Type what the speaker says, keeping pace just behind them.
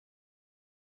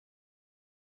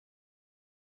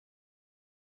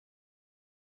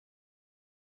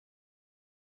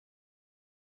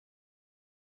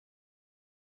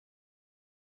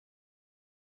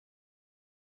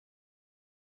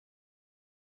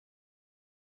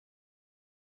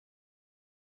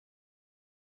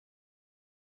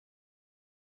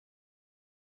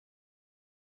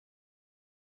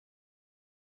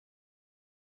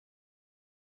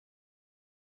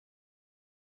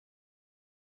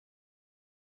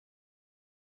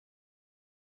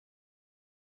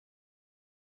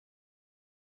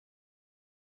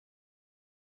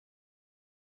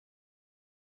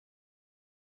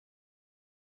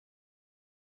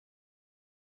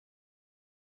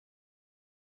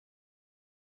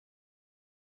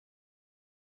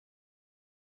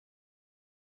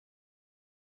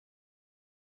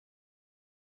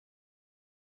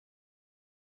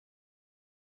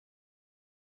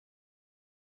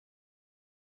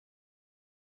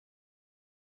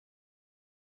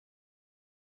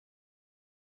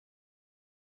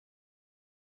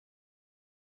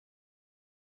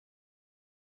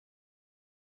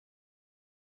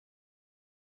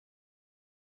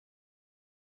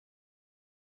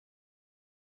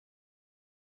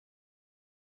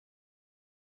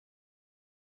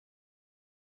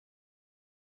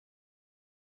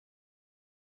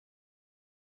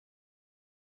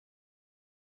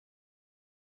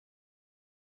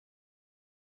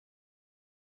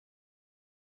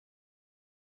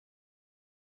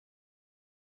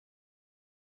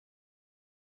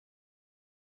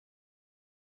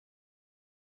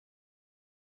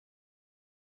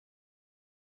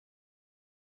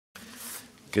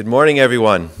Good morning,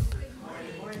 everyone.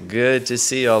 Good to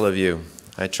see all of you.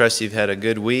 I trust you've had a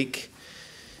good week.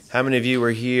 How many of you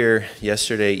were here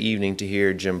yesterday evening to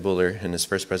hear Jim Buller in his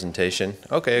first presentation?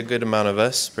 Okay, a good amount of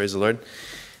us. Praise the Lord.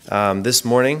 This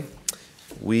morning,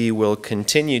 we will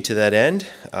continue to that end.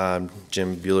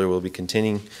 Jim Buller will be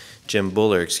continuing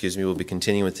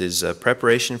with his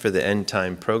preparation for the End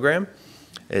Time program.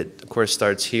 It, of course,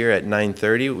 starts here at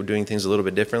 9:30. We're doing things a little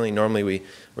bit differently. Normally,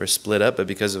 we're split up, but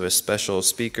because of a special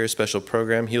speaker, special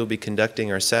program, he will be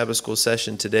conducting our Sabbath school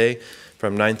session today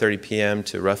from 9:30 p.m.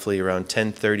 to roughly around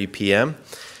 10:30 p.m.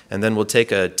 And then we'll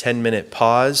take a 10-minute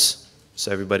pause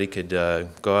so everybody could go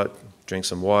out, drink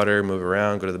some water, move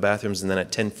around, go to the bathrooms, and then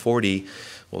at 10:40,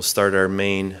 we'll start our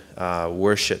main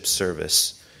worship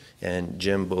service. And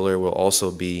Jim Buller will also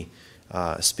be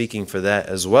speaking for that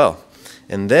as well.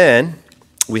 And then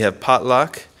we have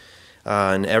potluck,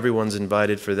 and everyone's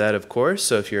invited for that, of course.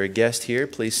 So if you're a guest here,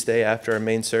 please stay after our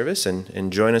main service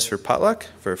and join us for potluck,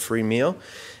 for a free meal.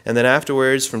 And then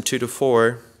afterwards, from 2 to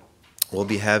 4, we'll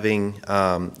be having,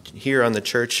 here on the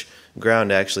church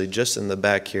ground, actually, just in the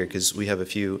back here, because we have a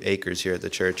few acres here at the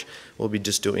church, we'll be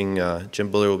just doing,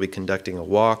 Jim Buller will be conducting a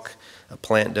walk, a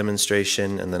plant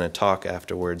demonstration, and then a talk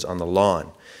afterwards on the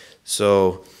lawn.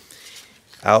 So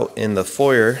out in the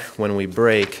foyer, when we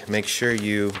break, make sure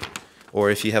you,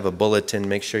 or if you have a bulletin,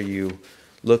 make sure you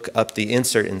look up the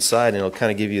insert inside, and it'll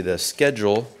kind of give you the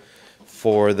schedule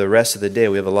for the rest of the day.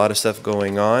 We have a lot of stuff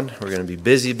going on. We're going to be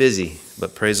busy,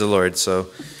 but praise the Lord. So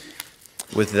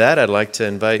with that, I'd like to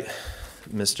invite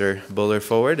Mr. Buller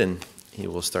forward, and he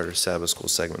will start our Sabbath school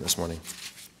segment this morning.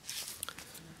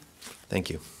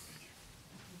 Thank you.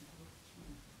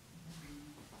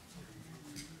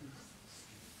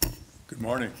 Good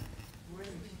morning.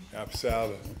 Happy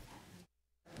Sabbath.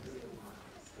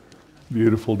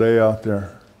 Beautiful day out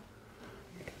there.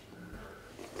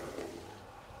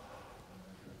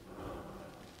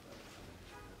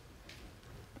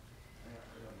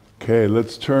 Okay,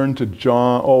 let's turn to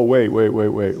John. Oh, wait.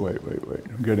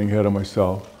 I'm getting ahead of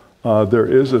myself. There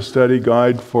is a study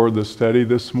guide for the study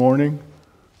this morning.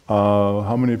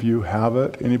 How many of you have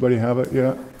it? Anybody have it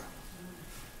yet?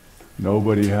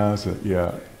 Nobody has it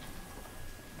yet.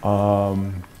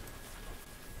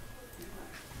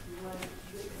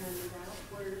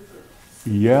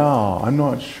 Yeah, I'm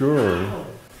not sure.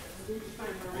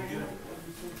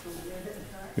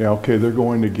 Yeah, okay, they're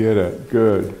going to get it.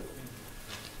 Good.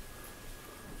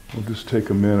 We'll just take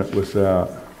a minute with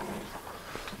that.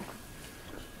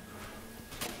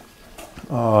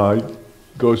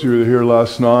 Those of you that were here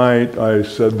last night, I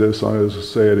said this, I will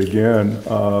say it again.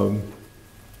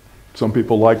 Some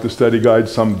people like the study guide,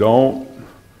 some don't.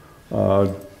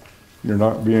 You're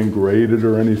not being graded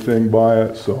or anything by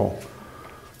it, so,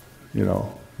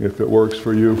 if it works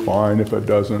for you, fine. If it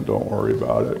doesn't, don't worry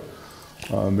about it.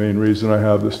 Main reason I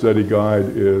have the study guide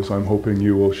is I'm hoping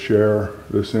you will share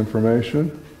this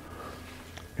information,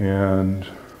 and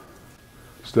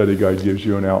study guide gives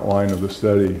you an outline of the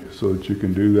study so that you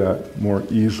can do that more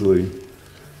easily.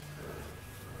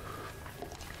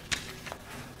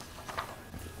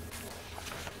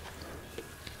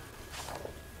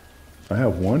 I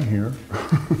have one here.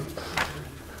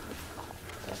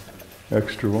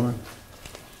 Extra one.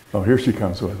 Oh, here she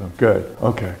comes with them. Good.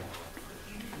 Okay.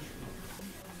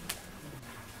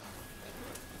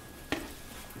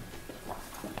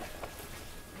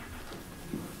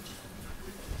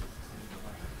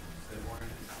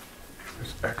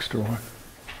 There's extra one.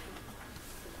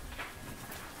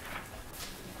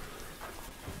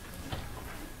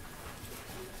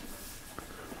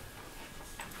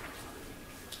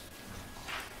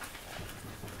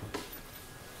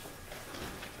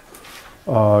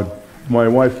 My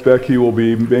wife Becky will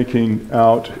be making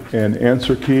out an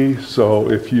answer key, so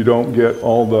if you don't get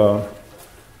all the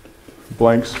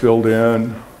blanks filled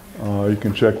in, you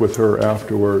can check with her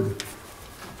afterward.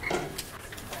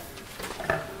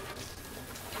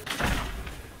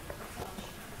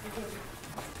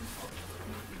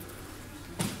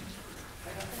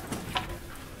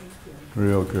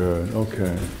 Real good,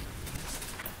 okay.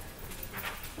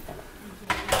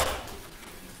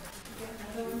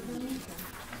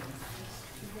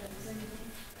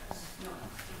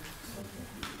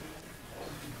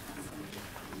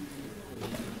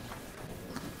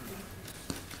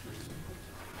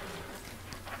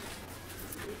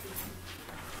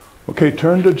 Okay,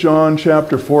 turn to John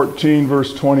chapter 14,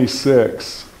 verse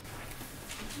 26.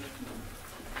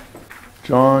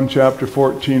 John chapter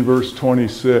 14, verse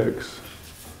 26.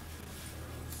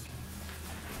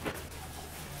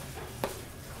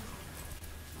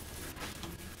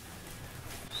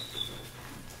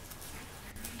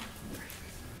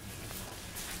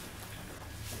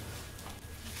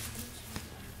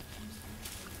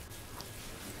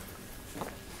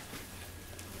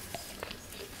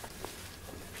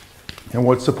 And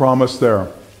what's the promise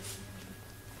there?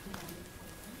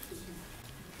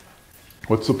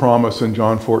 What's the promise in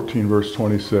John 14, verse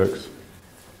 26?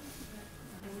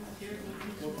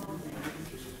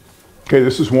 Okay,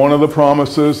 this is one of the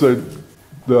promises that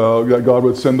God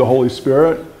would send the Holy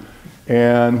Spirit.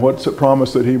 And what's the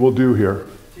promise that He will do here?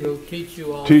 He'll teach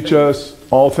you all Teach things.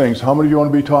 us all things. How many of you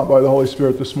want to be taught by the Holy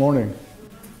Spirit this morning?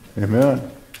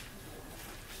 Amen.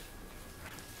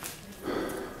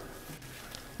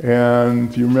 And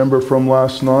if you remember from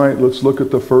last night, let's look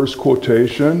at the first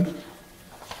quotation.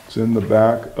 It's in the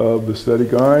back of the study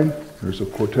guide. There's a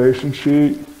quotation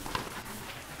sheet.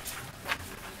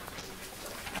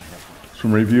 It's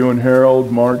from Review and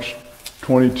Herald, March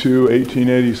 22,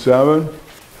 1887.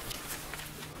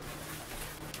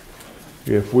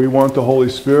 If we want the Holy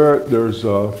Spirit, there's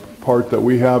a part that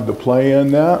we have to play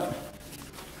in that.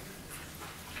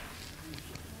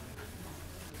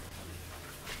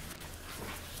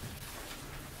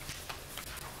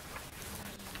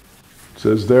 It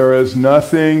says, there is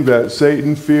nothing that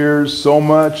Satan fears so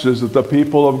much as that the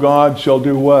people of God shall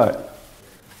do what?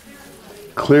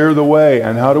 Clear the way.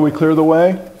 And how do we clear the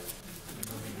way?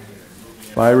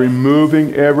 By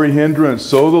removing every hindrance,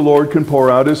 so the Lord can pour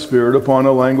out His Spirit upon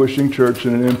a languishing church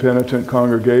and an impenitent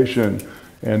congregation.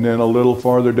 And then a little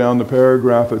farther down the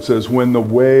paragraph it says, when the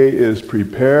way is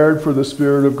prepared for the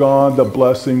Spirit of God, the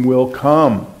blessing will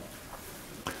come.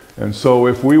 And so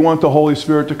if we want the Holy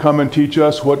Spirit to come and teach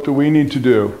us, what do we need to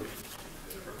do?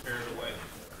 Prepare the way.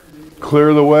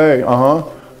 Clear the way,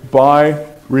 by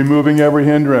removing every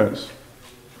hindrance.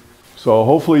 So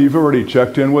hopefully you've already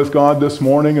checked in with God this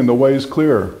morning and the way is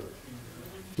clear.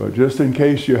 But just in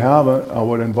case you haven't, I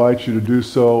would invite you to do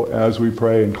so as we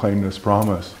pray and claim this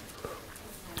promise.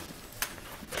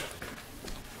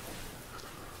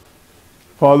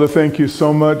 Father, thank you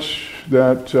so much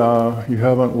that you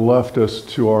haven't left us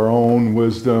to our own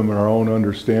wisdom and our own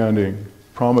understanding.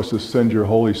 Promise to send your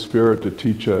Holy Spirit to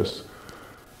teach us.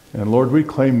 And Lord, we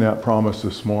claim that promise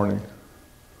this morning.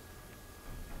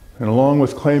 And along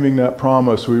with claiming that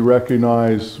promise, we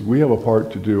recognize we have a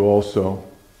part to do also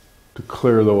to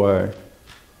clear the way.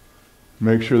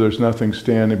 Make sure there's nothing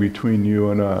standing between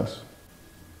you and us.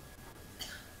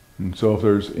 And so if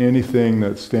there's anything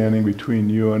that's standing between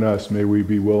you and us, may we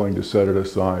be willing to set it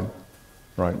aside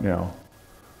right now.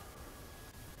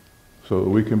 So that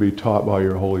we can be taught by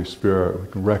your Holy Spirit. We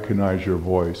can recognize your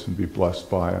voice and be blessed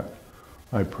by it.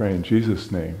 I pray in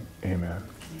Jesus' name, amen.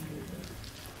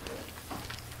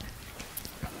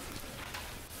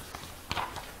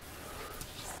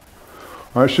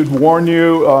 I should warn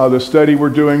you, the study we're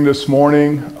doing this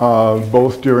morning,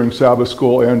 both during Sabbath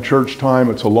school and church time,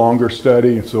 it's a longer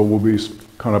study, so we'll be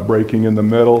kind of breaking in the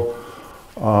middle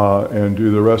and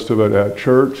do the rest of it at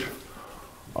church.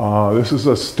 This is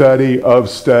a study of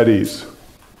studies.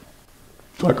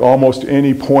 It's like almost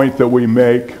any point that we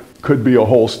make could be a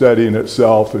whole study in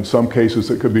itself. In some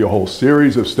cases, it could be a whole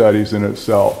series of studies in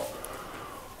itself.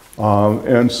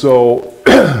 And so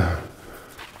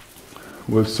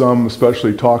with some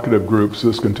especially talkative groups,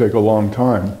 this can take a long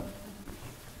time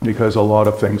because a lot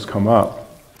of things come up.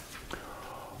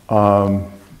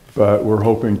 But we're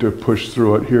hoping to push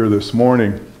through it here this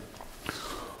morning.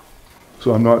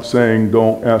 So I'm not saying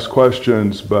don't ask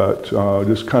questions, but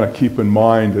just kind of keep in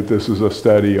mind that this is a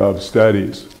study of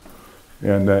studies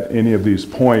and that any of these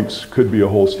points could be a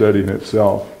whole study in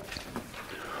itself.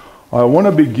 I want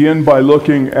to begin by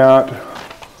looking at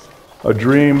a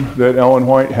dream that Ellen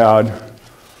White had.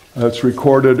 That's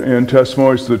recorded in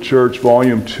Testimonies to the Church,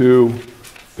 Volume 2,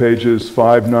 pages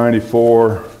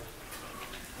 594.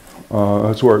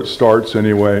 That's where it starts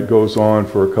anyway. It goes on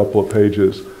for a couple of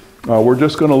pages. We're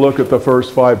just going to look at the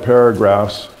first 5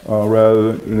 paragraphs,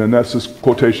 and that's this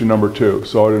quotation number 2.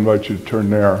 So I'd invite you to turn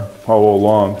there, follow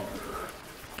along.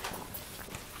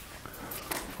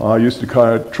 I used to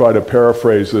kind of try to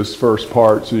paraphrase this first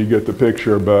part so you get the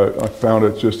picture, but I found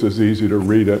it just as easy to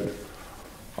read it.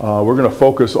 We're going to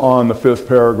focus on the 5th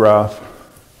paragraph,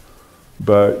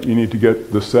 but you need to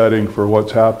get the setting for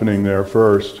what's happening there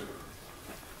first.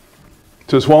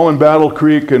 It says, while in Battle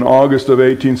Creek in August of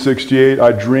 1868,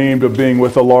 I dreamed of being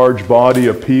with a large body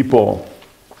of people.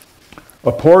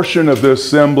 A portion of this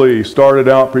assembly started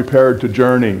out prepared to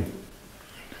journey.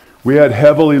 We had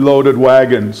heavily loaded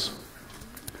wagons.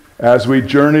 As we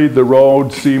journeyed, the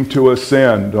road seemed to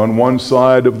ascend. On one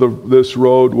side of this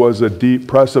road was a deep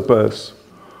precipice.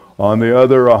 On the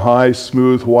other, a high,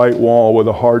 smooth white wall with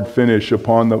a hard finish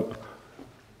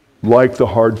like the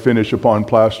hard finish upon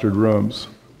plastered rooms.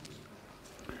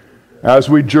 As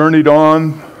we journeyed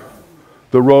on,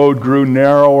 the road grew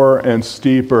narrower and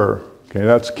steeper. Okay,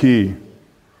 that's key.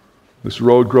 This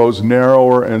road grows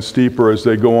narrower and steeper as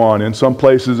they go on. In some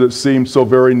places it seemed so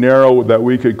very narrow that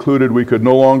we concluded we could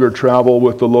no longer travel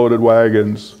with the loaded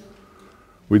wagons.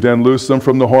 We then loosed them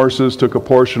from the horses, took a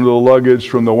portion of the luggage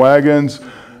from the wagons,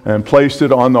 and placed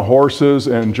it on the horses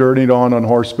and journeyed on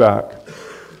horseback.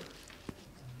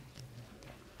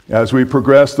 As we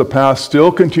progressed, the path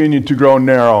still continued to grow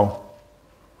narrow.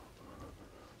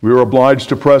 We were obliged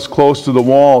to press close to the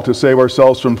wall to save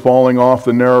ourselves from falling off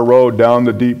the narrow road down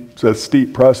the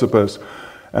steep precipice.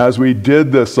 As we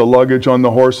did this, the luggage on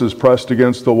the horses pressed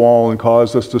against the wall and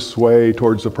caused us to sway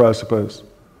towards the precipice.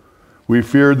 We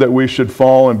feared that we should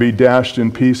fall and be dashed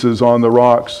in pieces on the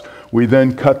rocks. We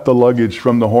then cut the luggage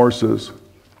from the horses,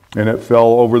 and it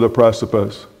fell over the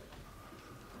precipice.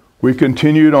 We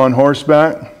continued on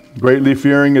horseback, greatly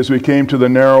fearing as we came to the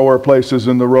narrower places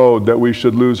in the road that we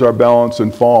should lose our balance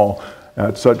and fall.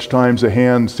 At such times a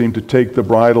hand seemed to take the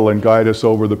bridle and guide us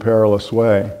over the perilous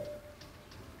way.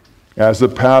 As the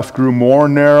path grew more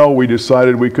narrow, we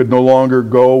decided we could no longer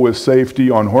go with safety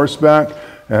on horseback,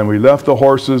 and we left the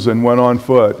horses and went on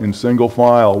foot in single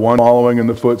file, one following in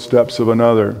the footsteps of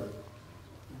another.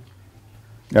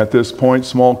 At this point,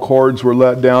 small cords were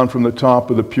let down from the top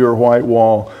of the pure white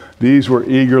wall. These were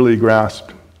eagerly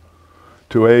grasped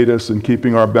to aid us in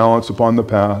keeping our balance upon the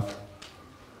path.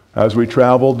 As we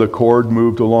traveled, the cord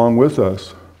moved along with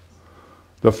us.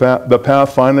 The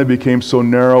path finally became so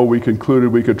narrow we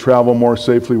concluded we could travel more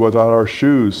safely without our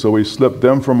shoes, so we slipped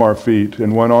them from our feet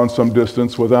and went on some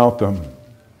distance without them.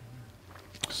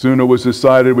 Soon it was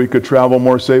decided we could travel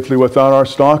more safely without our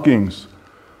stockings,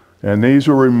 and these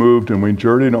were removed and we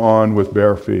journeyed on with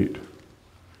bare feet.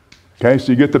 Okay,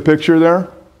 so you get the picture there?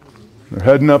 They're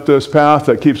heading up this path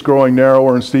that keeps growing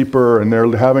narrower and steeper, and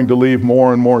they're having to leave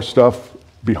more and more stuff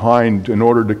behind in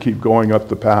order to keep going up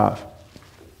the path.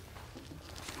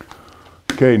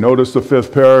 Okay, notice the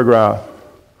fifth paragraph.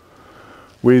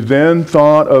 We then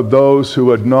thought of those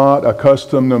who had not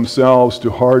accustomed themselves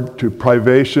to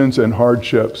privations and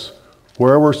hardships.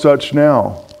 Where were such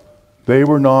now? They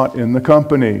were not in the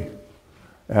company.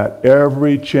 At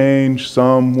every change,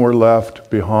 some were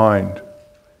left behind.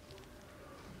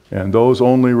 And those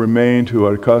only remained who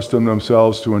had accustomed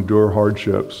themselves to endure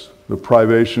hardships. The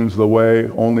privations of the way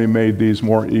only made these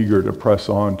more eager to press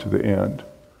on to the end.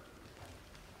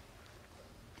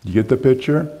 You get the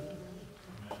picture?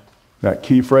 That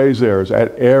key phrase there is,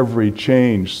 at every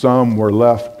change, some were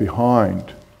left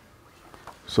behind.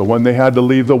 So when they had to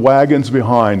leave the wagons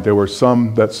behind, there were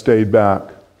some that stayed back.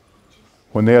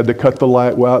 When they had to cut the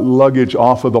luggage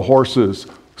off of the horses,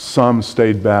 some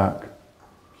stayed back.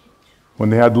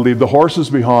 When they had to leave the horses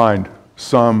behind,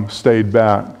 some stayed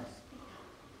back.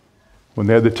 When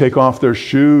they had to take off their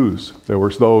shoes, there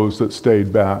were those that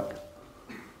stayed back.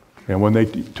 And when they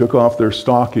took off their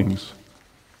stockings,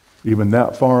 even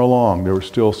that far along, there were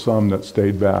still some that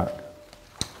stayed back.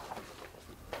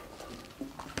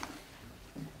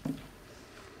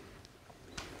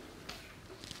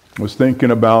 I was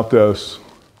thinking about this,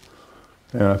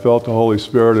 and I felt the Holy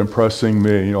Spirit impressing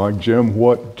me. Like, Jim,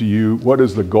 what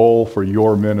is the goal for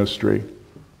your ministry?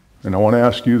 And I want to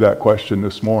ask you that question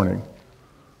this morning.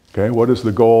 Okay, what is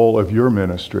the goal of your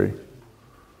ministry?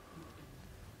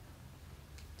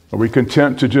 Are we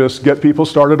content to just get people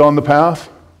started on the path?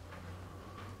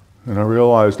 And I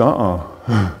realized,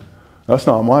 that's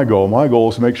not my goal. My goal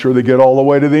is to make sure they get all the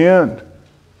way to the end.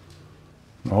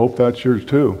 I hope that's yours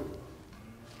too.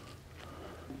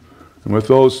 And with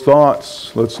those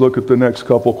thoughts, let's look at the next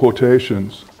couple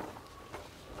quotations.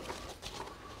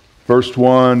 First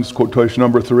one is quotation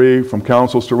number 3 from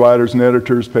Counsels to Writers and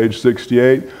Editors, page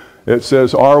 68. It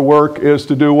says, our work is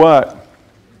to do what?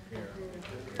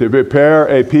 To prepare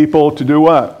a people to do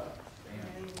what?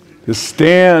 To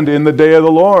stand in the day of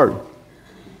the Lord.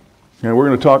 And we're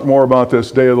going to talk more about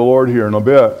this day of the Lord here in a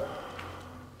bit.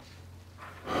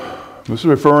 This is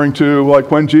referring to like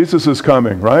when Jesus is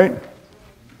coming, right?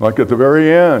 Like at the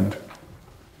very end.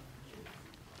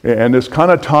 And this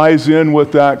kind of ties in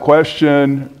with that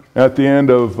question at the end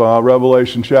of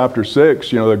Revelation chapter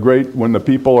 6. You know, when the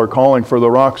people are calling for the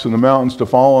rocks and the mountains to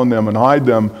fall on them and hide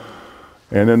them.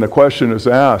 And then the question is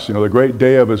asked, the great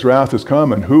day of his wrath is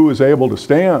come, and who is able to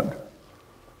stand?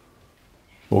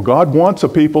 Well, God wants a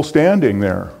people standing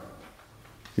there.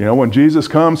 When Jesus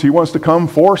comes, he wants to come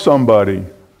for somebody.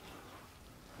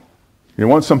 He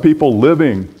wants some people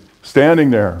living, standing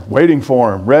there, waiting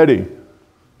for him, ready.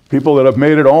 People that have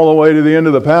made it all the way to the end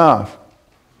of the path.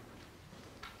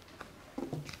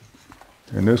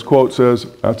 And this quote says,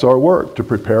 that's our work, to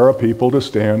prepare a people to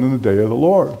stand in the day of the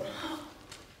Lord.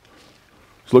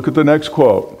 Let's look at the next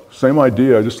quote. Same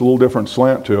idea, just a little different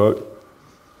slant to it.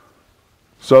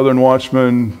 Southern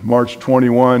Watchman, March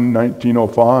 21,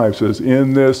 1905 says,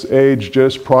 "In this age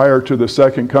just prior to the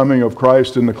second coming of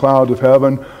Christ in the clouds of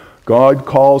heaven, God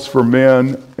calls for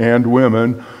men and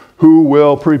women who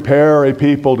will prepare a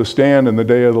people to stand in the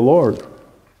day of the Lord."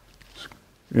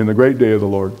 In the great day of the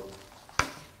Lord.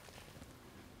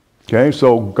 Okay,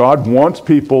 so God wants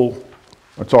people.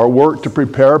 It's our work to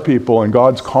prepare people, and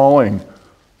God's calling.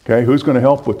 Okay, who's going to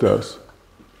help with this?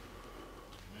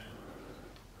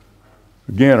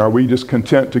 Again, are we just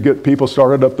content to get people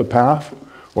started up the path,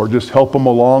 or just help them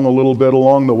along a little bit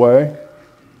along the way?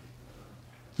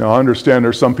 Now, I understand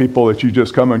there's some people that you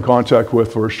just come in contact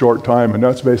with for a short time, and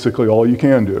that's basically all you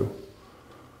can do.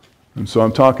 And so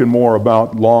I'm talking more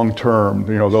about long-term,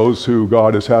 those who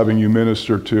God is having you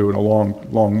minister to in a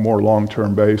more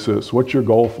long-term basis. What's your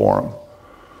goal for them?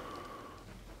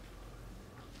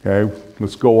 Okay,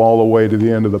 let's go all the way to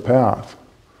the end of the path.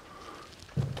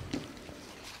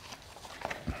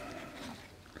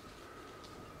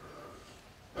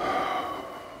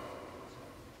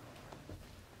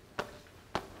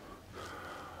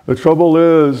 The trouble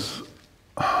is,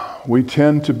 we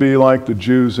tend to be like the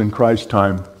Jews in Christ's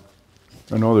time.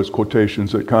 I know there's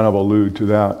quotations that kind of allude to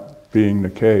that being the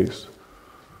case.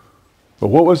 But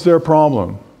what was their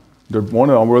problem?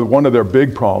 One of their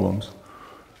big problems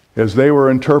is they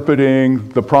were interpreting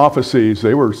the prophecies.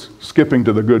 They were skipping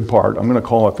to the good part. I'm going to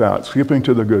call it that, skipping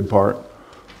to the good part.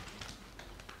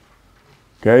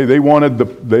 Okay, they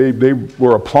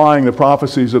were applying the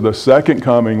prophecies of the second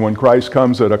coming when Christ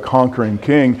comes as a conquering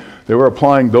king. They were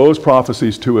applying those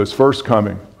prophecies to his first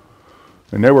coming.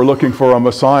 And they were looking for a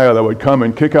Messiah that would come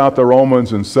and kick out the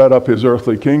Romans and set up his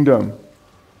earthly kingdom.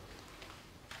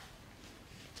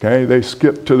 Okay, they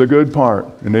skipped to the good part,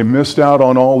 and they missed out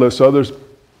on all this other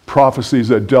prophecies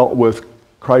that dealt with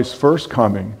Christ's first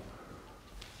coming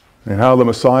and how the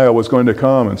Messiah was going to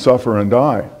come and suffer and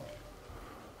die.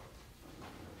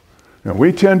 Now,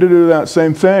 we tend to do that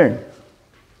same thing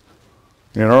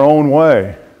in our own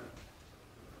way.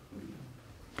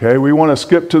 Okay, we want to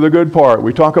skip to the good part.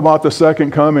 We talk about the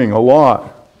second coming a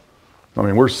lot. I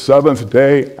mean, we're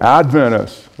Seventh-day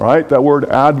Adventists, right? That word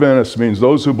Adventist means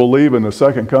those who believe in the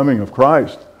second coming of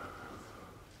Christ.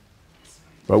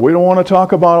 But we don't want to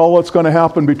talk about all that's going to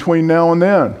happen between now and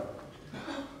then.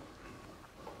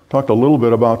 Talked a little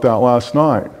bit about that last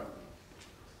night.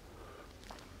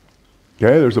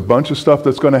 Okay, there's a bunch of stuff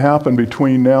that's going to happen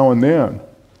between now and then.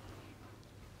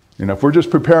 And if we're just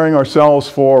preparing ourselves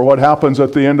for what happens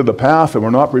at the end of the path and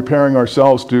we're not preparing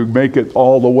ourselves to make it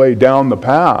all the way down the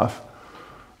path,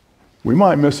 we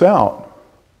might miss out.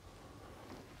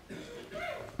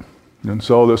 And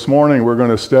so this morning we're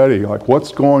going to study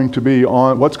what's going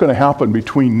to happen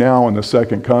between now and the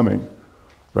second coming,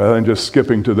 rather than just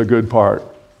skipping to the good part.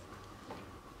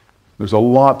 There's a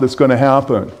lot that's going to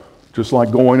happen. Just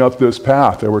like going up this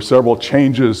path, there were several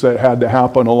changes that had to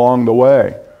happen along the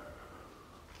way.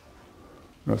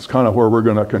 That's kind of where we're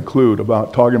going to conclude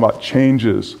about talking about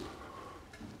changes.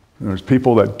 And there's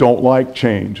people that don't like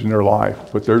change in their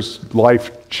life, but there's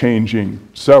life-changing,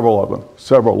 several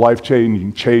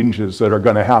life-changing changes that are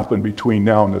going to happen between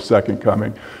now and the second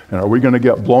coming. And are we going to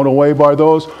get blown away by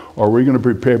those, or are we going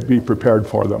to be prepared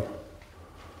for them?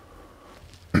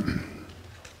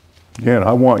 Again,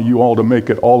 I want you all to make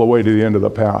it all the way to the end of the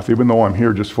path, even though I'm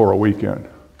here just for a weekend.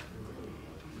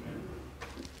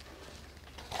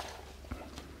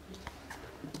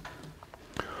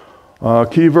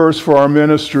 Key verse for our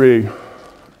ministry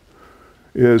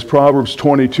is Proverbs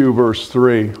 22, verse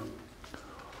 3.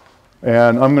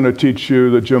 And I'm going to teach you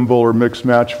the Jim Buller mixed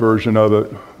match version of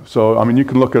it. So, you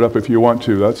can look it up if you want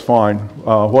to. That's fine.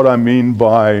 What I mean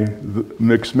by the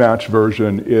mixed match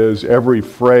version is every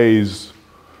phrase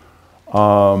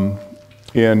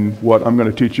in what I'm going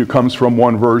to teach you comes from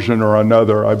one version or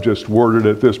another. I've just worded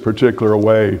it this particular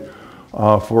way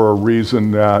for a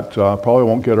reason that probably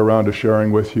won't get around to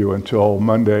sharing with you until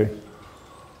Monday,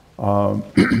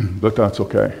 but that's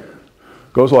okay.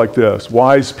 Goes like this: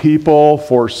 wise people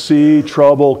foresee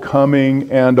trouble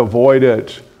coming and avoid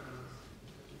it,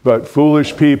 but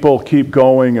foolish people keep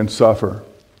going and suffer.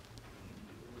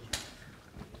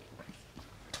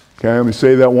 Okay, let me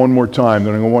say that one more time,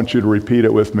 then I want you to repeat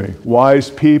it with me.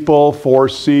 Wise people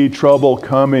foresee trouble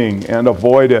coming and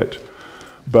avoid it,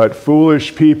 but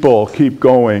foolish people keep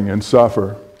going and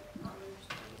suffer.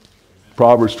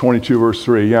 Proverbs 22, verse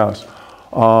 3, yes.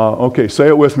 Okay, say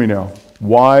it with me now.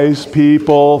 Wise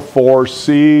people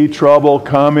foresee trouble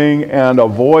coming and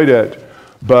avoid it,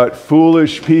 but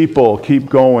foolish people keep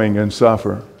going and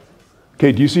suffer.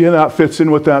 Okay, do you see how that fits in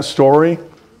with that story?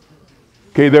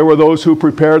 Okay, there were those who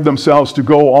prepared themselves to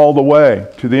go all the way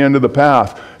to the end of the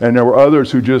path. And there were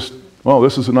others who just, oh,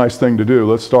 this is a nice thing to do.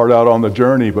 Let's start out on the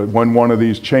journey. But when one of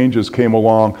these changes came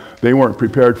along, they weren't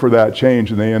prepared for that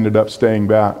change and they ended up staying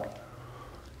back.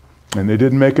 And they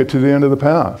didn't make it to the end of the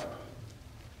path.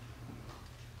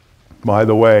 By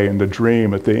the way, in the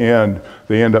dream at the end,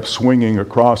 they end up swinging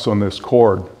across on this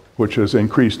cord, which has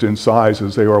increased in size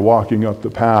as they were walking up the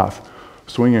path,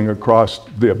 swinging across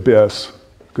the abyss,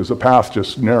 because the path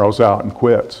just narrows out and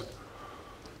quits.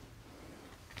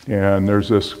 And there's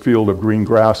this field of green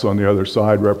grass on the other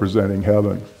side representing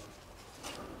heaven.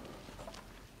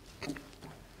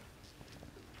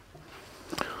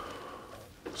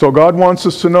 So God wants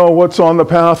us to know what's on the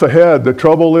path ahead. The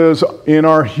trouble is in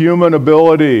our human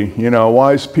ability. You know,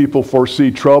 wise people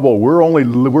foresee trouble.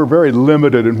 We're very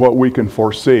limited in what we can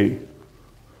foresee.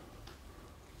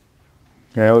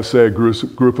 Okay, let's say a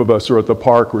group of us are at the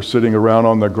park. We're sitting around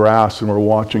on the grass and we're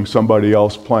watching somebody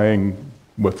else playing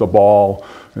with the ball.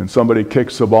 And somebody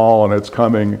kicks the ball and it's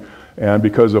coming. And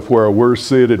because of where we're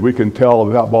seated, we can tell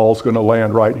that ball's going to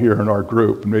land right here in our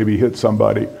group and maybe hit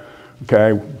somebody. Okay,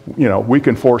 you know, we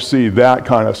can foresee that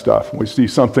kind of stuff. We see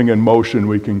something in motion,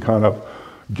 we can kind of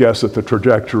guess at the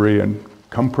trajectory and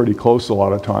come pretty close a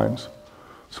lot of times.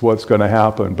 It's what's going to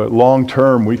happen. But long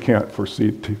term, we can't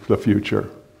foresee the future.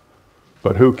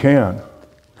 But who can?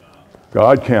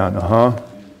 God can, In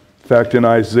fact, in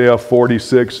Isaiah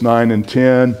 46, 9 and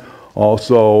 10,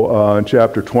 also in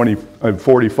chapter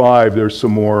 45, there's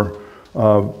some more,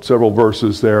 several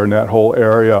verses there in that whole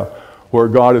area, where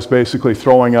God is basically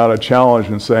throwing out a challenge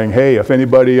and saying, hey, if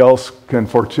anybody else can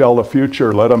foretell the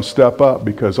future, let them step up,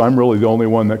 because I'm really the only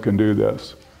one that can do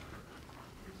this.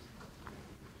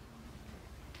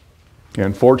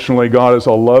 And fortunately, God is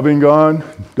a loving God,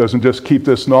 doesn't just keep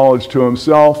this knowledge to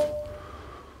himself.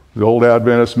 The old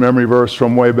Adventist memory verse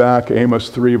from way back, Amos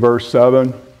 3, verse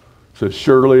 7, says,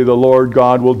 surely the Lord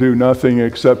God will do nothing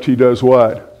except he does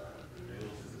what?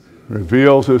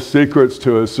 Reveals his secrets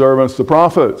to his servants, the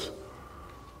prophets.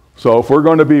 So if we're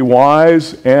going to be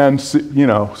wise and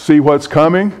see what's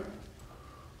coming,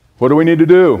 what do we need to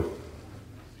do?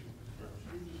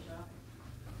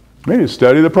 We need to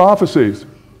study the prophecies.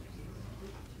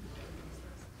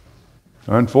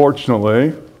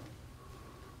 Unfortunately,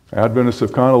 Adventists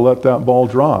have kind of let that ball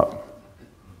drop.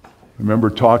 I remember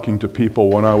talking to people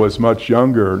when I was much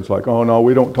younger. It's like, oh no,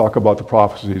 we don't talk about the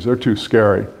prophecies. They're too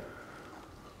scary.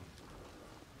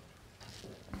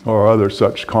 Or other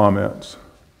such comments.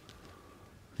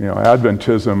 You know,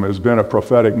 Adventism has been a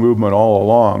prophetic movement all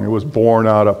along. It was born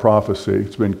out of prophecy.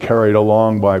 It's been carried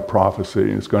along by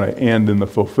prophecy. It's going to end in the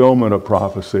fulfillment of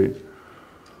prophecy.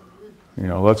 You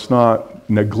know, let's not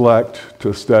neglect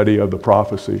to study of the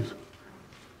prophecies.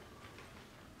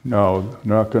 No,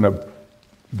 not going to.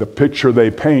 The picture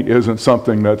they paint isn't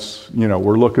something that's,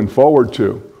 we're looking forward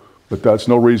to, but that's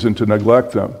no reason to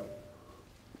neglect them.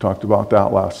 Talked about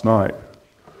that last night.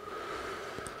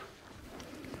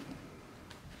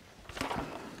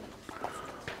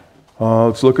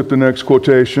 Let's look at the next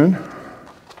quotation.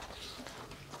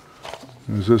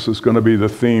 This is going to be the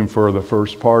theme for the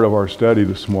first part of our study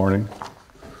this morning.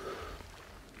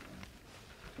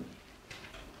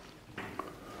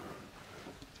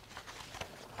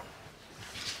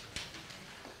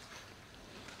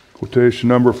 Quotation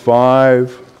number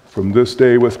 5 from This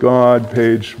Day with God,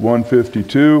 page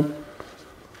 152.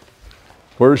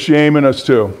 Where's she aiming us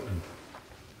to?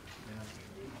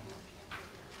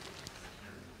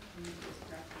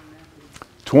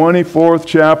 24th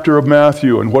chapter of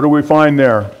Matthew. And what do we find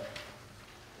there?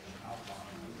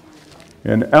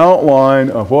 An outline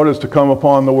of what is to come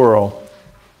upon the world.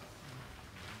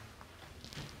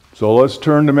 So let's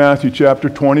turn to Matthew chapter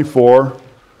 24,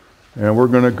 and we're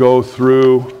going to go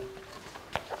through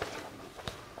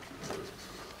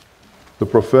the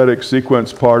prophetic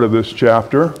sequence part of this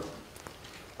chapter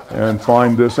and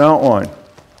find this outline.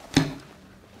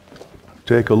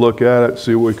 Take a look at it,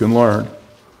 see what we can learn.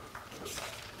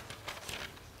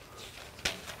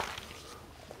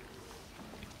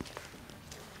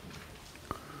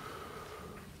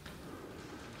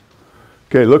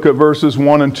 Okay, look at verses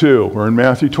 1 and 2. We're in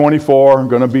Matthew 24. I'm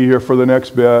going to be here for the next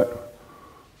bit.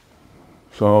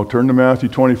 So turn to Matthew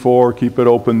 24, keep it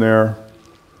open there.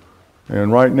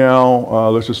 And right now,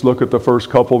 let's just look at the first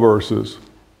couple verses.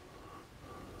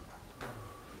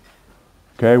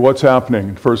 Okay, what's happening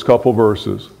in the first couple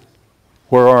verses?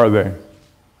 Where are they?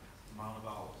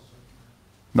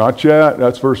 Not yet.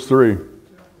 That's verse 3.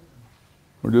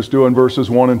 We're just doing verses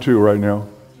 1 and 2 right now.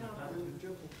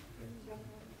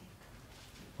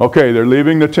 Okay, they're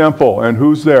leaving the temple. And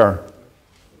who's there?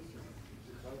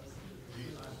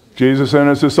 Jesus and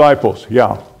his disciples,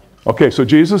 yeah. Okay, so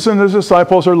Jesus and his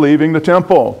disciples are leaving the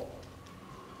temple.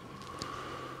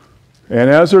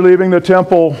 And as they're leaving the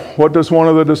temple, what does one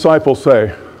of the disciples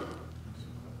say?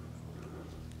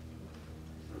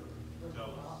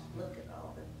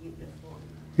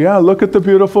 Yeah, look at the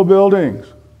beautiful buildings.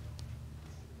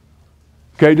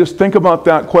 Okay, just think about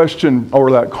that question or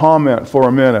that comment for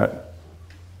a minute.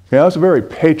 Yeah, that's a very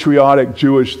patriotic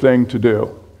Jewish thing to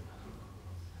do.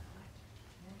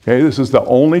 Okay, this is the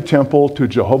only temple to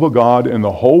Jehovah God in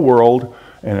the whole world,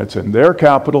 and it's in their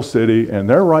capital city, and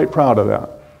they're right proud of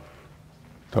that.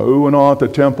 To ooh and ah at the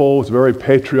temple is a very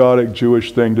patriotic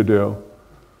Jewish thing to do.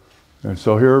 And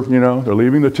so here, they're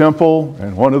leaving the temple,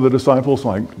 and one of the disciples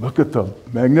like, look at the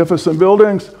magnificent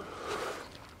buildings.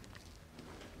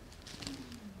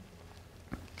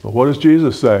 But what does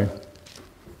Jesus say?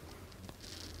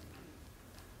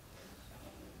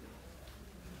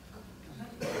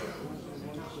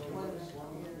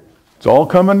 It's all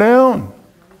coming down.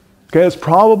 Okay, it's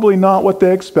probably not what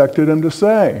they expected him to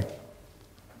say.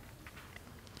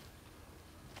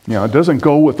 It doesn't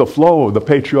go with the flow of the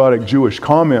patriotic Jewish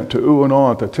comment to ooh and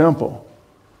ah at the temple.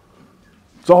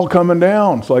 It's all coming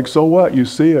down. It's like, so what? You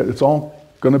see it. It's all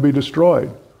going to be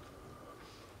destroyed.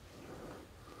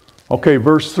 Okay,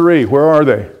 verse 3. Where are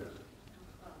they?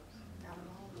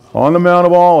 On the Mount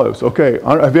of Olives. Okay,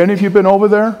 have any of you been over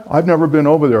there? I've never been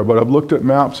over there, but I've looked at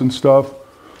maps and stuff.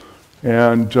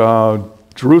 And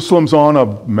Jerusalem's on a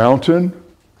mountain,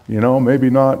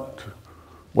 maybe not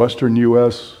Western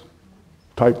U.S.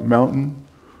 type mountain,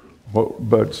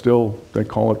 but still they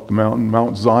call it the mountain,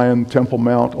 Mount Zion, Temple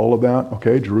Mount, all of that.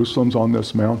 Okay, Jerusalem's on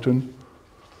this mountain.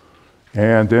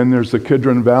 And then there's the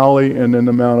Kidron Valley and then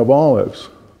the Mount of Olives.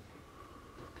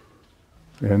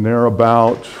 And they're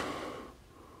about a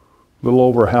little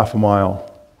over half a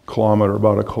kilometer,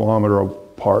 about a kilometer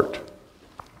apart.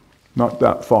 Not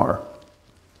that far.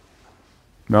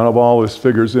 Mount of Olives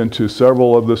figures into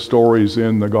several of the stories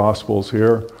in the Gospels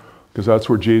here, because that's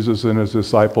where Jesus and his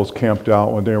disciples camped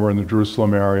out when they were in the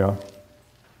Jerusalem area.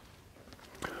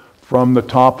 From the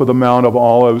top of the Mount of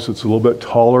Olives, it's a little bit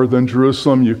taller than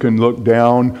Jerusalem. You can look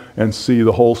down and see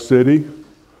the whole city.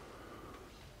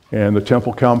 And the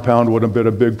temple compound would have been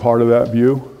a big part of that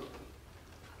view.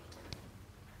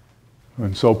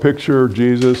 And so picture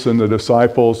Jesus and the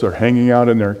disciples, they're hanging out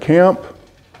in their camp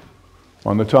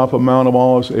on the top of Mount of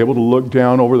Olives, able to look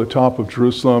down over the top of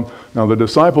Jerusalem. Now the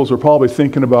disciples are probably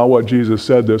thinking about what Jesus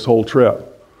said this whole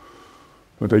trip.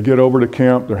 But they get over to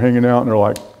camp, they're hanging out, and they're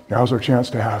like, now's our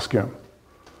chance to ask him.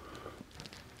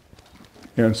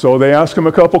 And so they ask him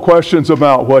a couple questions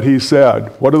about what he said.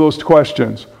 What are those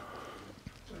questions?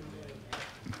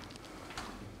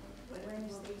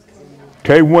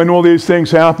 Okay, when will these things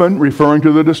happen? Referring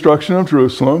to the destruction of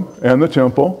Jerusalem and the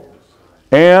temple.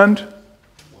 And,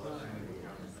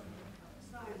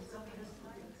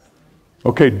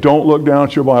 okay, don't look down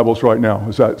at your Bibles right now.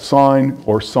 Is that sign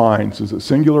or signs? Is it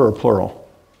singular or plural?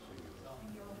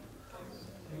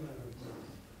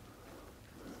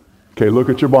 Okay, look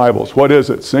at your Bibles. What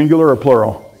is it, singular or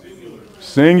plural?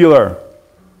 Singular.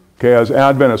 Okay, as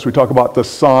Adventists, we talk about the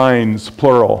signs,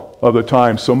 plural, of the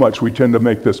times so much we tend to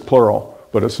make this plural.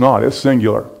 But it's not, it's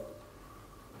singular.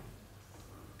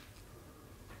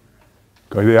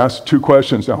 Okay, they ask two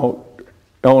questions. Now,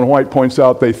 Ellen White points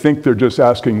out they think they're just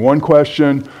asking one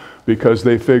question because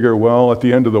they figure, well, at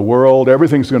the end of the world,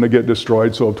 everything's going to get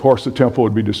destroyed, so of course the temple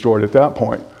would be destroyed at that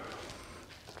point.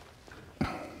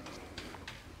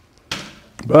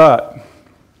 But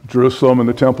Jerusalem and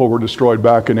the temple were destroyed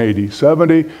back in AD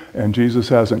 70, and Jesus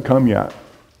hasn't come yet.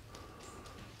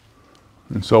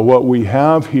 And so what we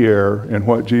have here and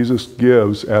what Jesus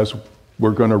gives, as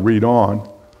we're going to read on,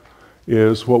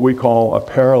 is what we call a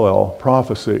parallel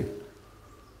prophecy.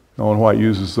 Ellen White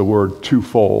uses the word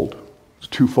twofold. It's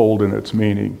twofold in its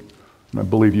meaning. And I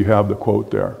believe you have the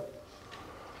quote there.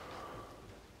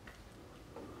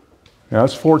 Now,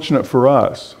 that's fortunate for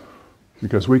us,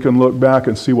 because we can look back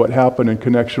and see what happened in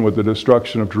connection with the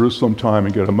destruction of Jerusalem time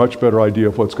and get a much better idea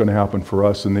of what's going to happen for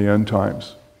us in the end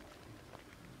times.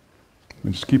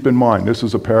 And just keep in mind, this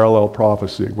is a parallel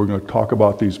prophecy. We're going to talk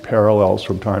about these parallels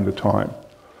from time to time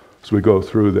as we go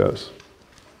through this.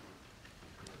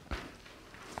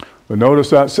 But notice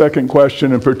that second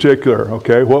question in particular,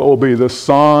 okay? What will be the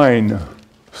sign,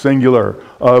 singular,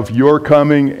 of your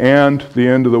coming and the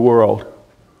end of the world?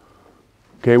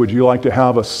 Okay, would you like to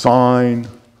have a sign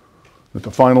that the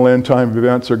final end time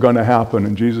events are going to happen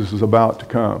and Jesus is about to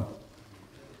come?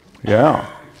 Yeah,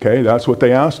 okay, that's what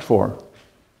they asked for.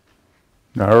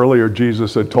 Now earlier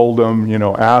Jesus had told them,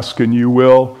 ask and you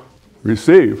will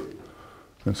receive.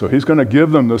 And so he's going to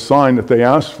give them the sign that they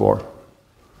asked for.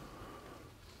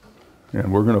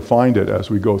 And we're going to find it as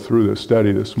we go through this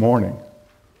study this morning.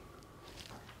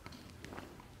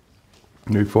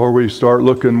 Before we start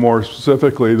looking more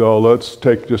specifically, though, let's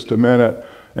take just a minute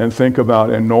and think about,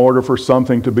 in order for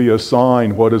something to be a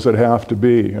sign, what does it have to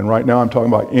be? And right now I'm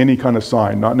talking about any kind of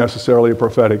sign, not necessarily a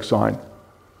prophetic sign.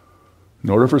 In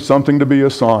order for something to be a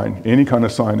sign, any kind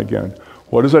of sign again,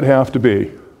 what does it have to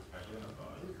be?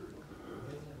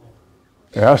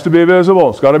 It has to be visible.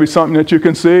 It's got to be something that you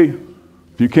can see.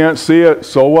 If you can't see it,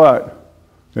 so what?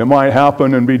 It might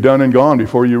happen and be done and gone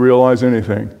before you realize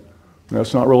anything.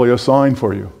 That's not really a sign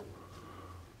for you.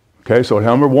 Okay, so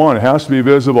number one, it has to be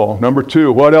visible. Number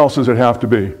two, what else does it have to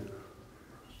be?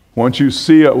 Once you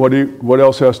see it, what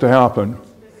else has to happen?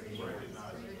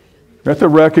 You have to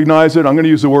recognize it. I'm going to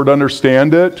use the word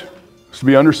understand it. It has to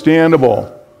be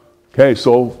understandable. Okay,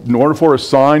 so in order for a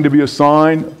sign to be a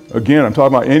sign, again, I'm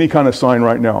talking about any kind of sign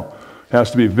right now. It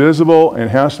has to be visible and it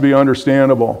has to be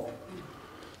understandable.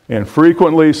 And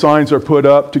frequently, signs are put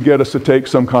up to get us to take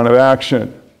some kind of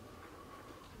action.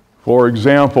 For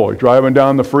example, you're driving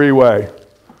down the freeway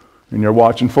and you're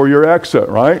watching for your exit,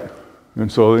 right? And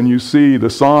so then you see the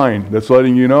sign that's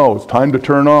letting you know it's time to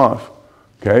turn off.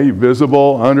 Okay,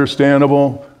 visible,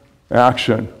 understandable,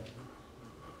 action.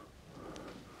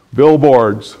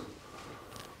 Billboards.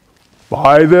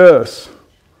 Buy this.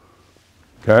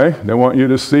 Okay, they want you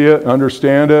to see it,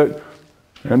 understand it,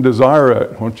 and desire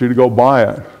it. They want you to go buy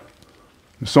it,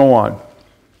 and so on.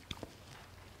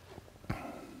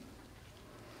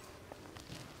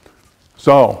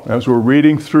 So, as we're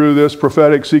reading through this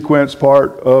prophetic sequence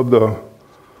part of the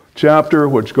chapter,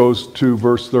 which goes to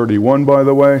verse 31, by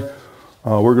the way,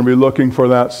 we're going to be looking for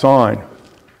that sign.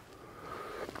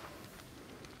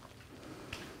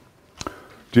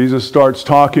 Jesus starts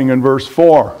talking in verse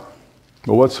 4.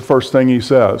 But what's the first thing he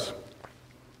says?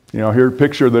 You know, here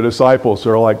picture the disciples.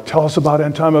 They're like, tell us about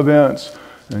end time events.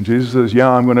 And Jesus says, yeah,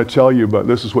 I'm going to tell you, but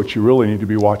this is what you really need to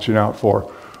be watching out for.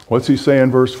 What's he say in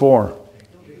verse 4?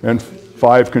 And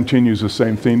 5 continues the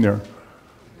same theme there.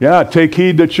 Yeah, take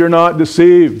heed that you're not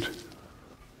deceived.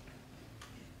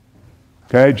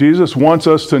 Okay, Jesus wants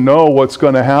us to know what's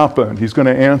going to happen. He's going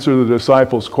to answer the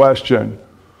disciples' question.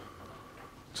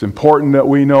 It's important that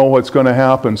we know what's going to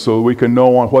happen so we can know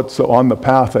what's on the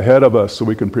path ahead of us, so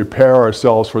we can prepare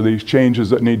ourselves for these changes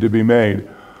that need to be made.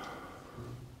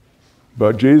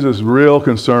 But Jesus' real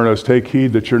concern is take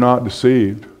heed that you're not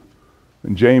deceived.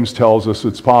 And James tells us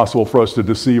it's possible for us to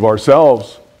deceive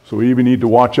ourselves, so we even need to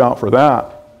watch out for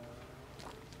that.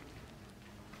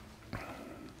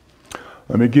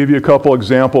 Let me give you a couple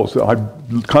examples. I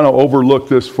kind of overlooked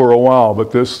this for a while,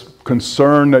 but this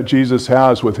concern that Jesus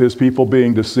has with his people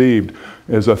being deceived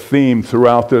is a theme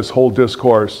throughout this whole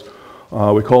discourse.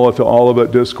 We call it the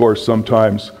Olivet Discourse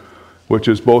sometimes, which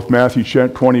is both Matthew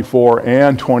 24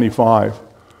 and 25.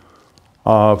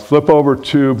 Flip over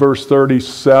to verse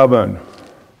 37.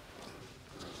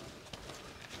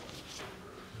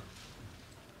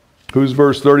 Who's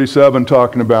verse 37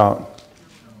 talking about?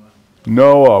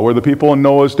 Noah. Were the people in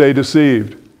Noah's day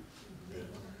deceived?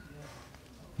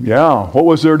 Yeah. What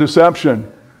was their deception?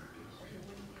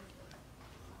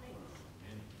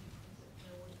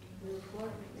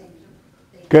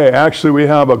 Okay, actually we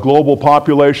have a global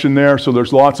population there, so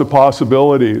there's lots of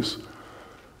possibilities.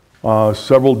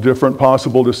 Several different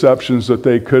possible deceptions that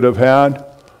they could have had.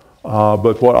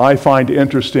 But what I find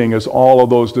interesting is all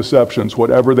of those deceptions,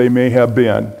 whatever they may have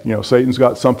been. You know, Satan's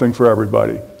got something for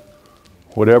everybody.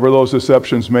 Whatever those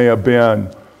deceptions may have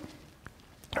been,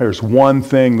 there's one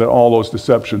thing that all those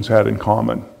deceptions had in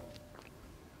common.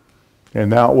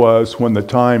 And that was when the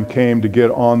time came to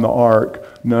get on the ark,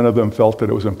 none of them felt that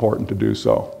it was important to do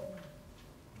so.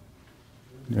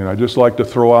 And I just like to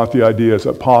throw out the idea, is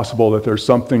it possible that there's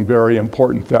something very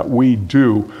important that we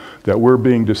do that we're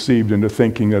being deceived into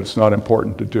thinking that it's not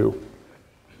important to do?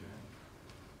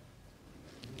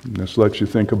 And just let you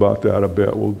think about that a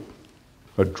bit. We'll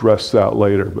address that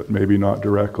later, but maybe not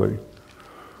directly.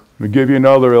 Let me give you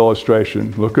another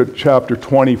illustration. Look at chapter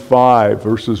 25,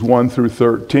 verses 1 through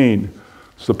 13.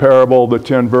 It's the parable of the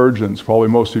 10 virgins. Probably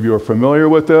most of you are familiar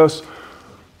with this.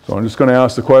 So I'm just going to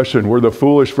ask the question, were the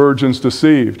foolish virgins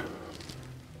deceived?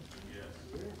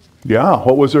 Yeah,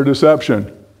 what was their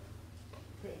deception?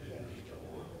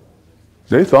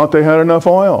 They thought they had enough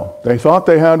oil. They thought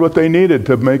they had what they needed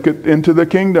to make it into the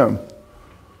kingdom.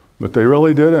 But they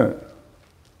really didn't.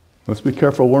 Let's be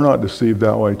careful we're not deceived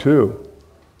that way too.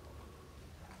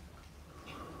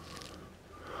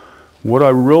 What I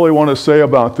really want to say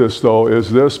about this, though,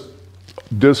 is this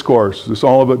discourse, this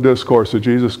Olivet discourse that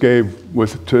Jesus gave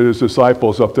to his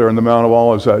disciples up there in the Mount of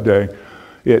Olives that day.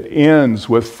 It ends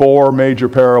with 4 major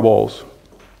parables.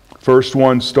 First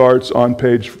one starts on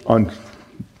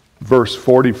verse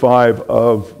 45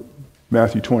 of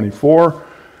Matthew 24,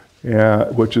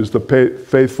 which is the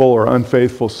faithful or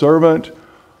unfaithful servant.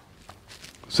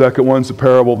 Second one's the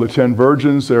parable of the 10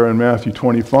 virgins there in Matthew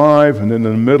 25. And then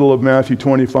in the middle of Matthew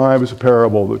 25 is the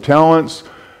parable of the talents.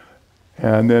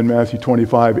 And then Matthew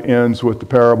 25 ends with the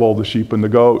parable of the sheep and the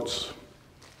goats.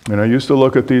 And I used to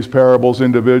look at these parables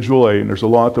individually, and there's a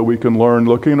lot that we can learn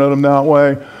looking at them that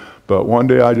way. But one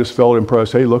day I just felt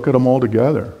impressed, hey, look at them all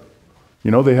together.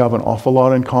 You know, they have an awful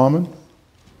lot in common.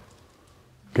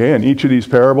 Okay, in each of these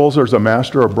parables, there's a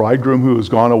master or bridegroom who has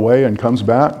gone away and comes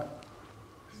back.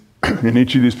 In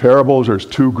each of these parables, there's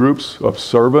 2 groups of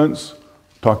servants.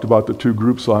 Talked about the 2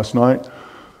 groups last night.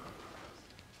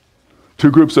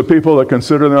 2 groups of people that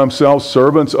consider themselves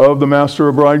servants of the master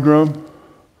or bridegroom.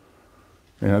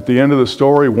 And at the end of the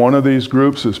story, one of these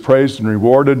groups is praised and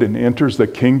rewarded and enters the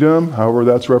kingdom, however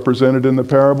that's represented in the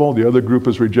parable. The other group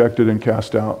is rejected and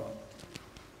cast out.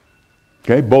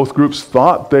 Okay, both groups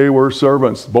thought they were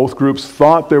servants. Both groups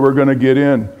thought they were going to get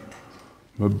in.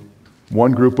 But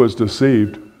one group was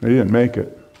deceived. They didn't make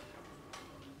it.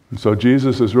 And so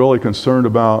Jesus is really concerned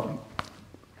about,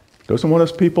 doesn't want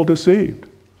his people deceived.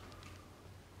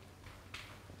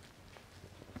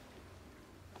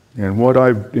 And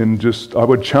I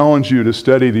would challenge you to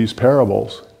study these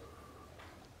parables.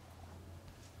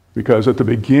 Because at the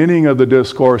beginning of the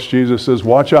discourse, Jesus says,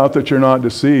 watch out that you're not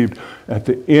deceived. At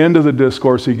the end of the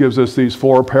discourse, he gives us these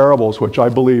 4 parables, which I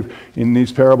believe in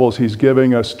these parables, he's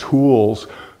giving us tools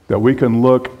that we can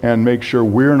look and make sure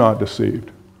we're not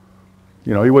deceived.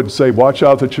 You know, he wouldn't say, watch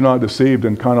out that you're not deceived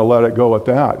and kind of let it go at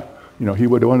that. You know, he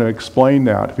would want to explain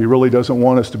that. If he really doesn't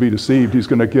want us to be deceived, he's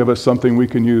going to give us something we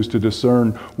can use to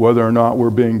discern whether or not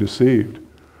we're being deceived.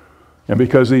 And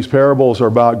because these parables are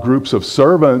about groups of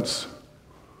servants,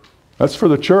 that's for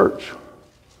the church.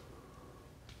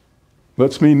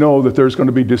 Lets me know that there's going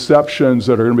to be deceptions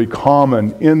that are going to be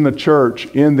common in the church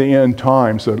in the end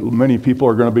times, that many people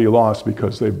are going to be lost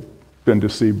because they've been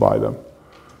deceived by them.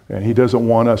 And he doesn't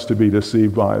want us to be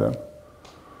deceived by them.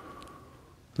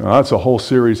 Now, that's a whole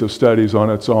series of studies on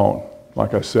its own,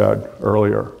 like I said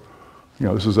earlier. You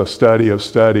know, this is a study of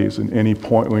studies, and any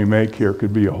point we make here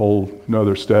could be a whole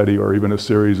another study or even a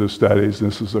series of studies.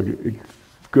 This is a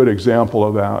good example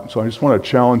of that. So I just want to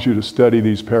challenge you to study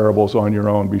these parables on your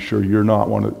own. Be sure you're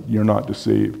not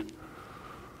deceived.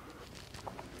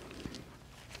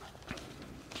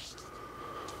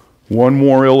 One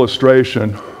more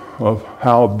illustration of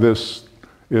how this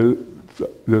is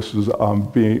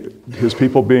his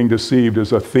people being deceived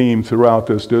is a theme throughout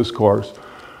this discourse.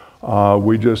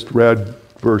 We just read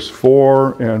verse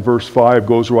 4, and verse 5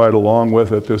 goes right along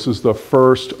with it. This is the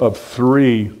first of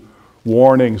 3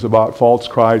 warnings about false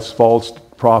Christs, false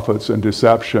prophets, and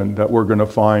deception that we're going to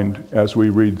find as we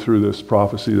read through this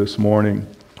prophecy this morning.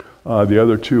 The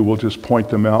other 2, we'll just point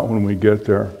them out when we get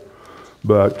there.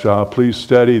 But please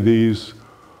study these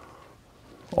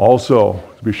also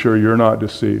to be sure you're not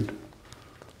deceived.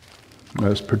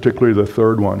 That's particularly the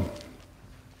 3rd one.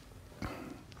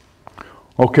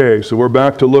 Okay, so we're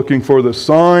back to looking for the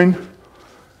sign,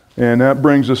 and that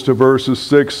brings us to verses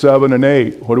 6, 7, and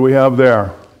 8. What do we have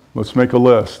there? Let's make a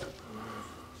list.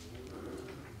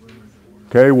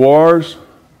 Okay, wars,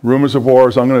 rumors of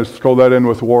wars. I'm going to throw that in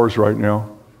with wars right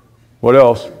now. What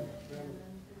else?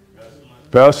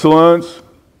 Pestilence.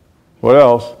 What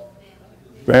else?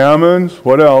 Famines.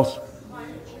 What else?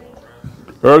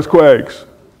 Earthquakes.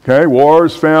 Okay,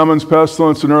 wars, famines,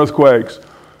 pestilence, and earthquakes.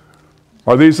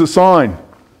 Are these the sign?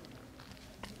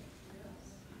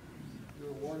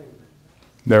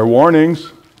 They're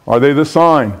warnings. Are they the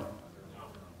sign?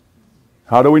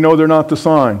 How do we know they're not the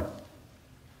sign?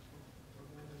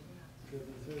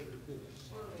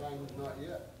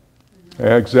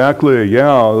 Exactly,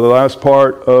 yeah. The last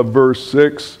part of verse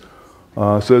 6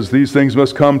 says these things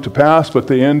must come to pass, but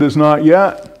the end is not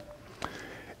yet.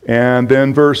 And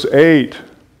then verse 8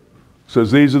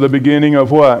 says these are the beginning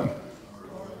of what?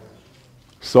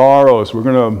 Sorrows. We're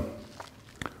going to,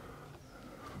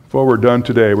 before we're done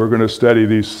today, we're going to study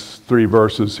these 3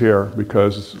 verses here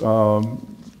because,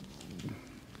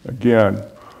 again,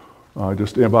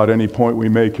 just about any point we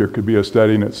make here could be a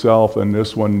study in itself, and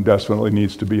this one definitely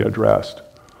needs to be addressed.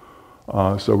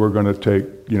 So we're going to take,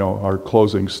 our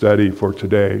closing study for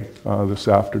today, this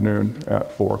afternoon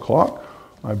at 4 o'clock,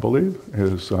 I believe,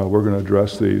 is we're going to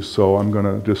address these. So I'm going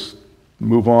to just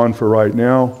move on for right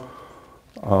now.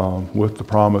 with the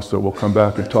promise that we'll come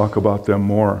back and talk about them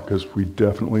more, because we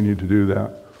definitely need to do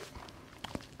that.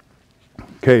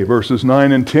 Okay, verses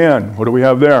 9 and 10. What do we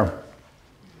have there?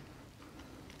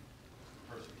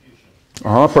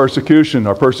 Persecution.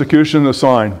 Are persecution the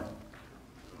sign?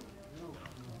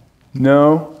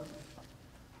 No.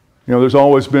 You know, there's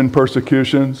always been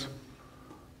persecutions.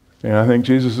 And I think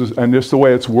Jesus is, and just the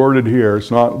way it's worded here, it's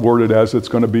not worded as it's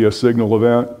going to be a signal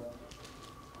event.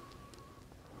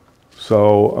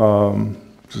 So,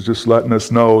 it's just letting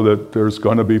us know that there's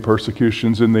going to be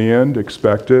persecutions in the end.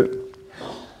 Expect it.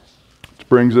 Which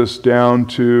brings us down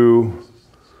to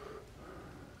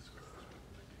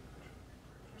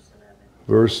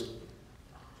verse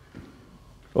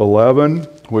 11,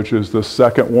 which is the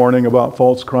second warning about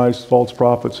false Christ, false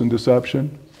prophets, and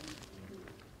deception.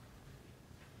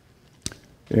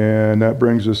 And that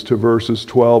brings us to verses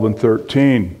 12 and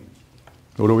 13.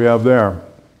 What do we have there?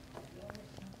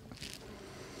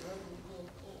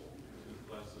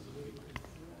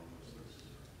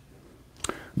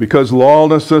 Because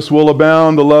lawlessness will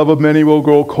abound, the love of many will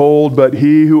grow cold, but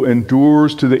he who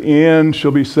endures to the end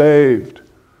shall be saved.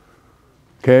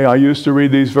 Okay, I used to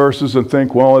read these verses and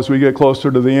think, well, as we get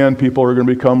closer to the end, people are going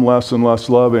to become less and less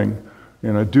loving.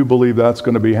 And I do believe that's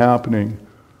going to be happening.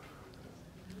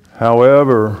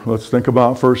 However, let's think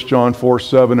about 1 John 4,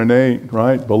 7 and 8,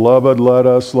 right? Beloved, let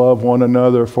us love one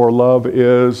another, for love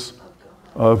is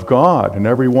of God. And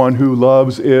everyone who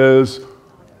loves is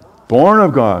born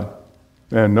of God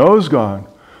and knows God.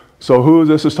 So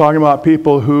this is talking about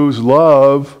people whose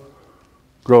love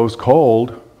grows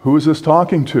cold. Who is this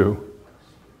talking to?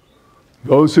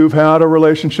 Those who've had a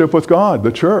relationship with God,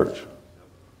 the church.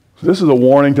 So this is a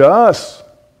warning to us.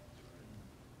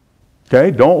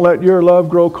 Okay, don't let your love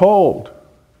grow cold.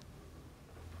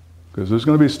 Because there's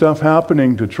going to be stuff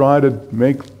happening to try to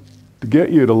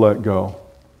get you to let go.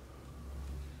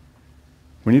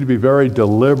 We need to be very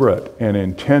deliberate and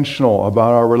intentional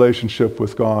about our relationship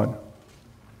with God.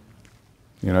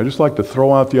 You know, I just like to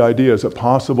throw out the idea, is it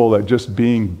possible that just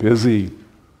being busy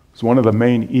is one of the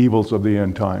main evils of the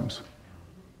end times?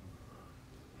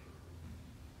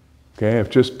 Okay,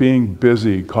 if just being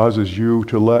busy causes you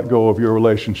to let go of your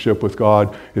relationship with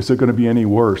God, is it going to be any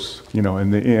worse, you know,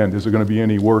 in the end? Is it going to be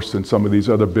any worse than some of these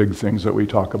other big things that we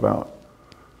talk about?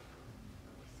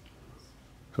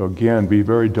 So again, be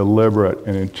very deliberate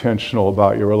and intentional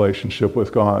about your relationship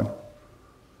with God.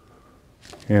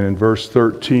 And in verse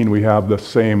 13, we have the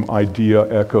same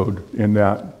idea echoed in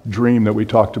that dream that we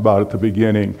talked about at the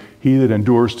beginning. He that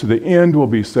endures to the end will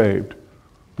be saved,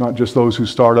 not just those who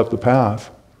start up the path.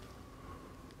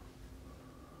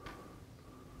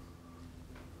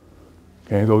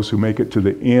 Okay, those who make it to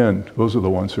the end, those are the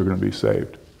ones who are going to be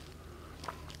saved.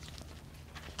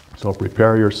 So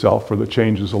prepare yourself for the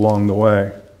changes along the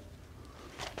way.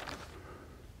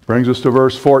 Brings us to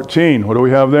verse 14. What do we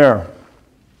have there?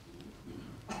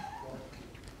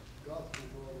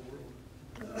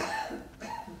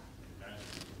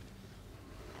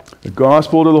 The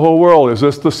gospel to the whole world. Is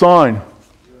this the sign?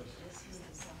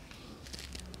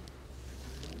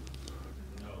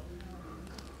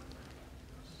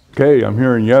 Okay, I'm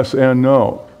hearing yes and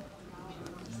no.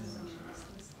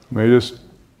 May just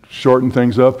shorten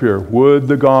things up here. Would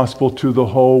the gospel to the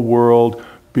whole world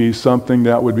be something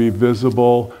that would be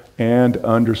visible and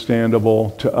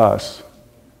understandable to us?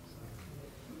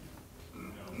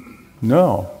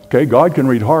 No. Okay, God can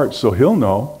read hearts, so he'll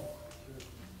know.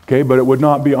 Okay, but it would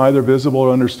not be either visible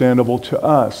or understandable to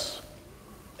us.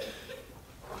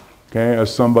 Okay,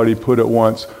 as somebody put it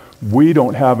once, we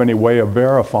don't have any way of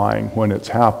verifying when it's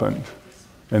happened,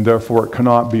 and therefore it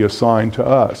cannot be a sign to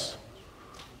us.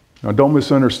 Now, don't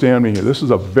misunderstand me here. This is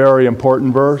a very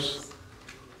important verse.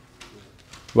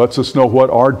 Lets us know what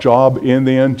our job in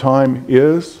the end time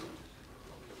is.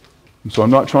 And so I'm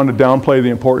not trying to downplay the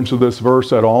importance of this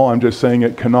verse at all. I'm just saying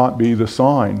it cannot be the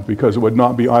sign, because it would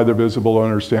not be either visible or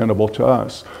understandable to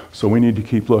us. So we need to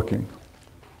keep looking.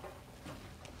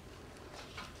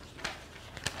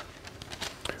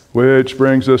 Which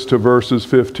brings us to verses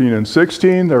 15 and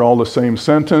 16. They're all the same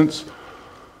sentence.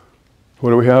 What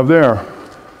do we have there?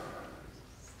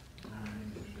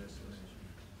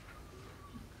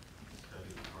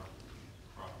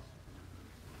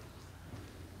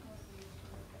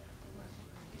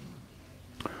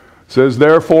 It says,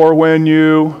 therefore, when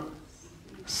you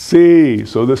see.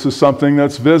 So this is something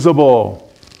that's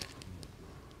visible.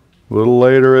 A little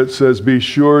later it says, be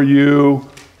sure you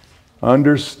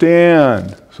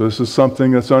understand. So this is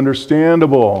something that's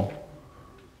understandable.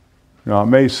 Now, it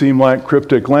may seem like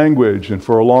cryptic language, and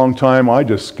for a long time I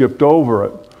just skipped over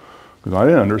it because I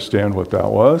didn't understand what that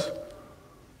was.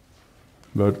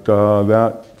 But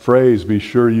that phrase, "be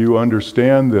sure you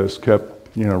understand this,"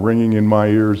 kept, ringing in my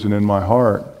ears and in my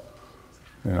heart.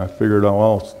 And I figured, oh,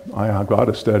 well, I've got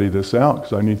to study this out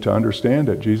because I need to understand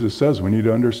it. Jesus says we need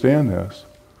to understand this.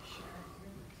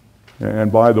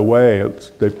 And by the way,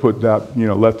 they put that,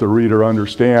 let the reader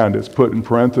understand. It's put in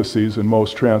parentheses in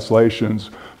most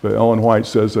translations, but Ellen White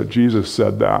says that Jesus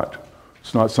said that.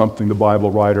 It's not something the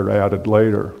Bible writer added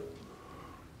later.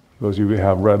 Those of you who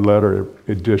have red letter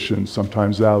editions,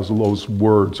 sometimes those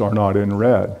words are not in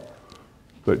red.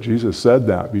 But Jesus said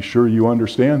that. Be sure you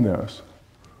understand this.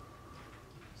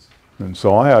 And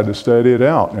so I had to study it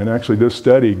out. And actually this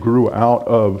study grew out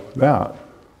of that.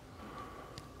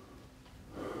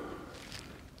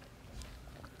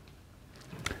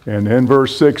 And in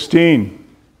verse 16,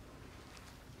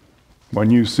 when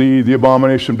you see the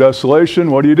abomination of desolation,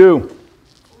 what do?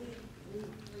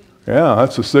 Yeah,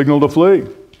 that's a signal to flee.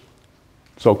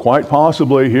 So quite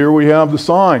possibly here we have the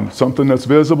sign, something that's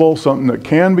visible, something that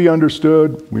can be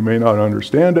understood. We may not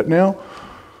understand it now.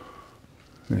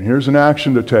 And here's an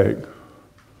action to take.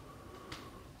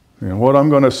 And what I'm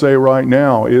going to say right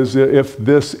now is that if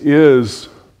this is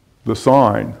the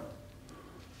sign,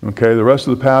 okay, the rest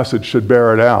of the passage should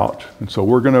bear it out. And so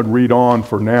we're going to read on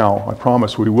for now. I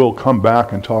promise we will come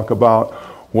back and talk about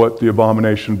what the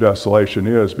abomination of desolation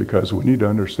is, because we need to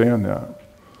understand that.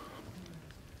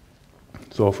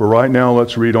 So for right now,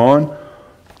 let's read on.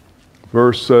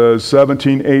 Verse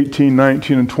 17, 18,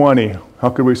 19, and 20. How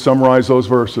could we summarize those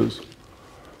verses?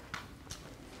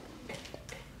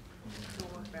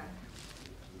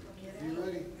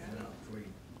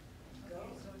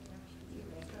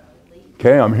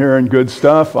 Okay, I'm hearing good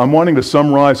stuff. I'm wanting to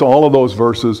summarize all of those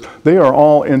verses. They are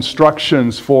all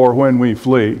instructions for when we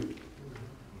flee.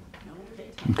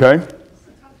 Okay?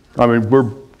 I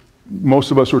mean,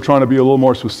 most of us were trying to be a little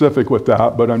more specific with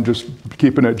that, but I'm just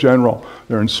keeping it general.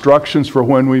 They're instructions for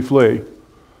when we flee.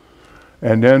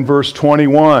 And then verse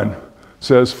 21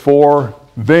 says, "For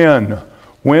then."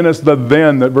 When is the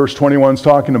then that verse 21 is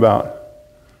talking about?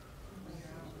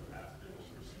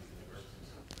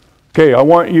 Okay, I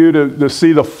want you to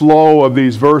see the flow of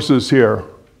these verses here.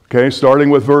 Okay, starting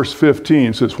with verse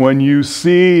 15. It says, "When you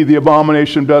see the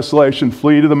abomination of desolation,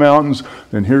 flee to the mountains."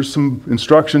 Then here's some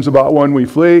instructions about when we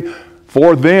flee.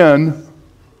 "For then,"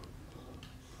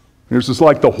 here's just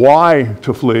like the why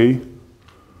to flee.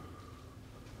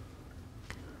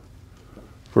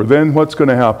 For then what's going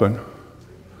to happen?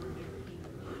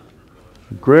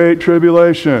 Great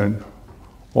tribulation.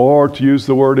 Or to use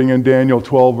the wording in Daniel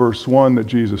 12 verse 1 that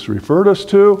Jesus referred us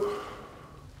to,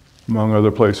 among other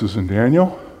places in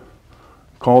Daniel,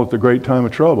 call it the great time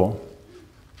of trouble.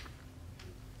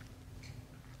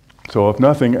 So if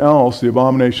nothing else, the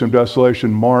abomination of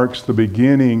desolation marks the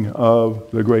beginning of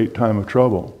the great time of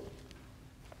trouble.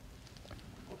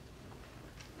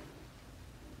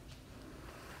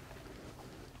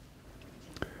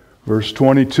 Verse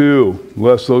 22,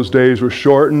 "Lest those days were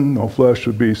shortened, no flesh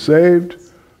would be saved.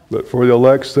 But for the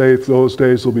elect's sake, those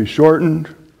days will be shortened."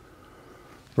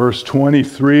 Verse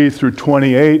 23 through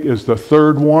 28 is the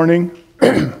third warning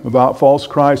about false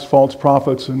Christ, false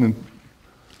prophets, and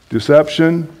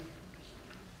deception.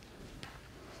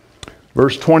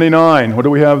 Verse 29, what do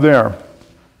we have there?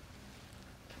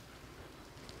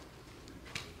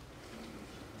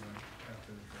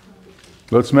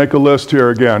 Let's make a list here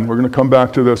again. We're going to come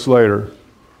back to this later.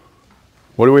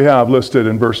 What do we have listed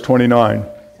in verse 29?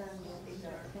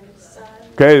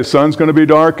 Okay, the sun's going to be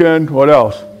darkened. What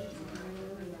else?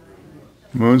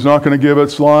 Moon's not going to give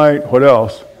its light. What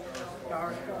else?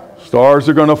 Stars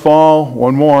are going to fall.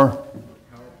 One more.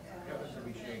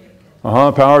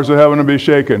 Powers of heaven to be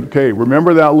shaken. Okay,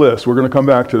 remember that list. We're going to come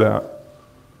back to that.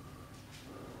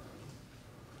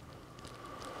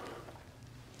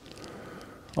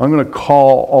 I'm going to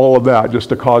call all of that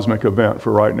just a cosmic event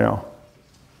for right now.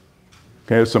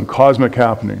 Okay, there's some cosmic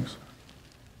happenings.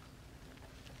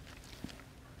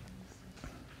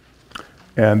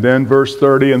 And then verse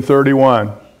 30 and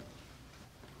 31.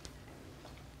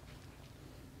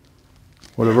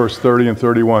 What are verse 30 and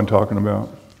 31 talking about?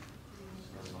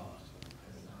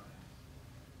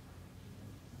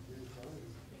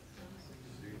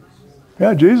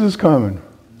 Yeah, Jesus is coming.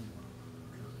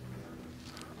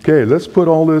 Okay, let's put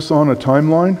all this on a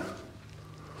timeline.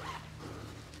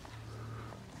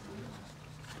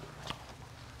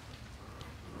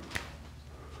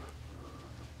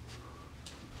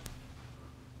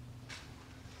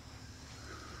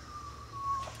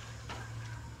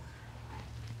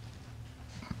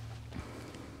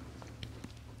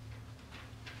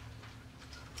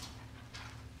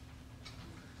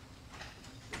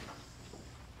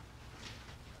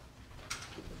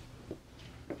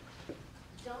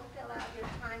 your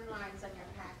timelines on your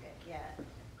packet yet.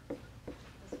 This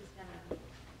is gonna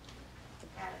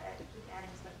keep adding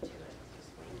stuff to it. Just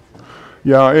wait.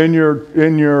 Yeah,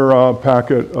 in your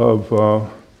packet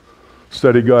of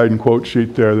study guide and quote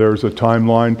sheet there's a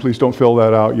timeline. Please don't fill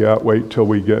that out yet. Wait till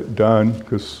we get done,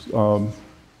 because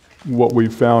what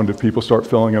we've found, if people start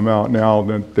filling them out now,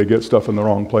 then they get stuff in the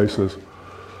wrong places.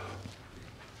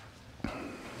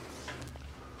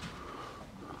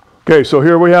 Okay, so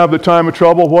here we have the time of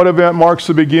trouble. What event marks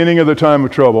the beginning of the time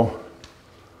of trouble?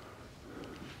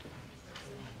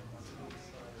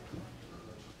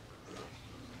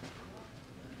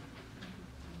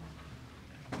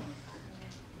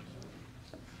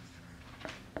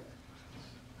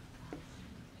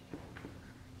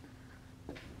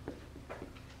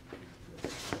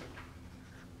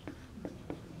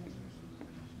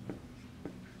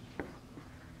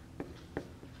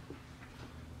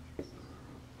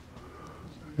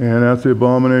 And at the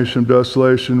abomination of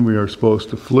desolation, we are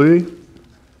supposed to flee.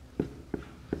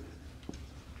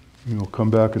 And we'll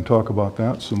come back and talk about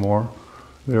that some more.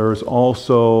 There's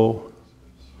also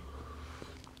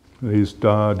these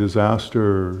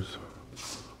disasters,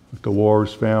 the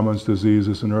wars, famines,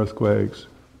 diseases, and earthquakes.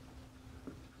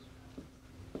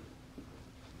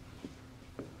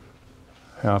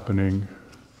 Happening.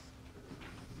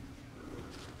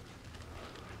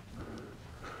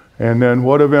 And then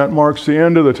what event marks the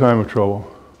end of the time of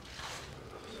trouble?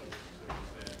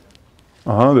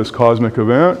 This cosmic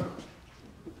event.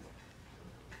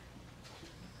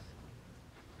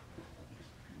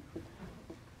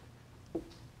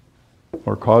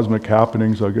 Or cosmic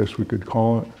happenings, I guess we could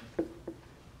call it.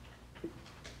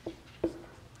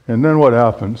 And then what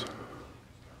happens?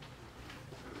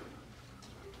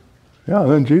 Yeah,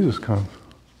 then Jesus comes.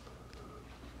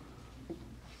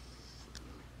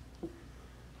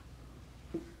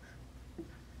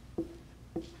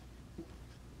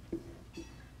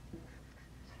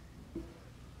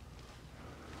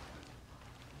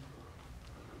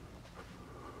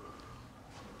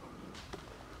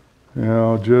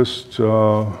 Now, just,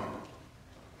 I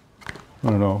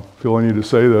don't know, feel I need to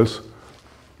say this.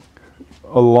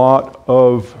 A lot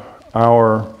of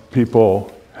our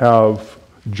people have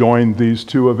joined these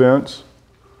two events.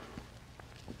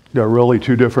 They're really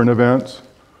two different events.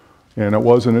 And it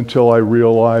wasn't until I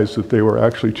realized that they were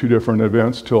actually two different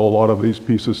events till a lot of these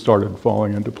pieces started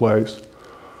falling into place.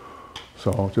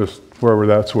 So just wherever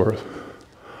that's worth.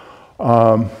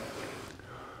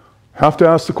 Have to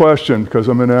ask the question, because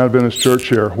I'm in an Adventist church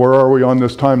here, where are we on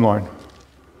this timeline?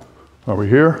 Are we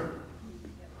here?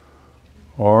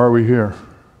 Or are we here?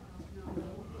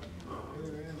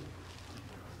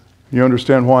 You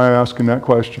understand why I'm asking that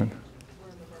question?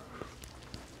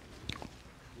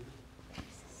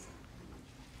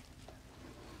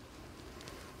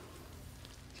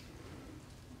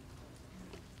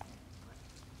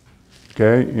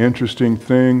 Okay, interesting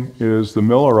thing is the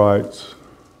Millerites,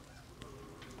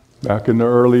 back in the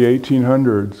early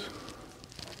 1800s,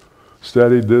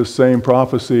 studied this same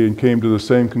prophecy and came to the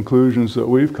same conclusions that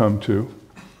we've come to.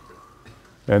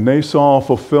 And they saw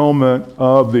fulfillment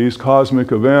of these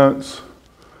cosmic events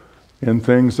in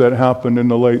things that happened in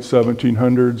the late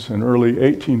 1700s and early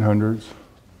 1800s.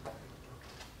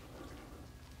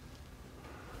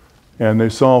 And they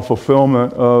saw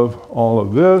fulfillment of all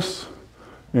of this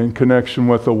in connection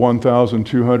with the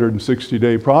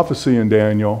 1,260-day prophecy in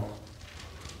Daniel.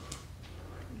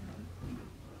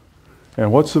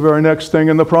 And what's the very next thing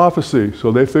in the prophecy?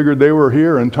 So they figured they were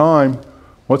here in time.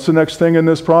 What's the next thing in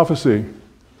this prophecy?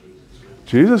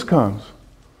 Jesus comes.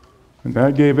 And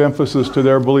that gave emphasis to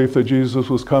their belief that Jesus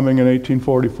was coming in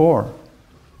 1844.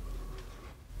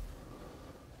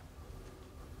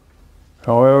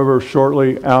 However,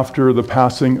 shortly after the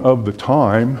passing of the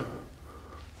time,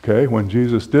 okay, when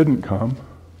Jesus didn't come,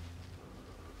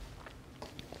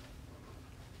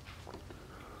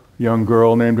 a young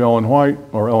girl named Ellen White,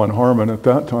 or Ellen Harmon at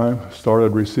that time,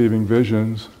 started receiving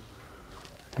visions.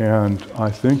 And I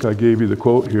think I gave you the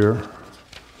quote here.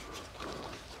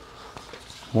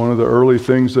 One of the early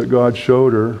things that God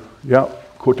showed her,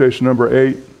 quotation number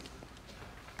 8.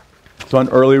 It's on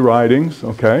early writings,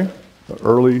 okay? The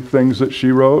early things that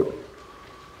she wrote.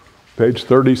 Page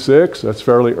 36, that's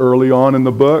fairly early on in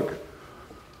the book.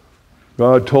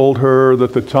 God told her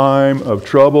that the time of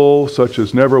trouble, such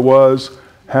as never was,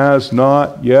 has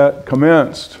not yet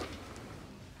commenced.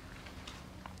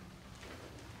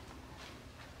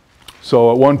 So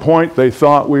at one point they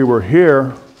thought we were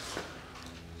here,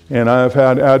 and I've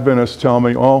had Adventists tell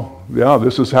me, oh, yeah,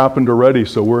 this has happened already,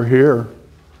 so we're here.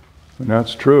 And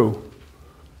that's true.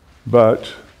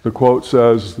 But the quote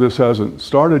says this hasn't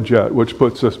started yet, which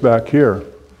puts us back here.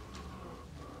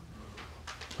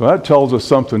 So that tells us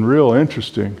something real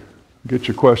interesting. Get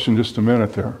your question just a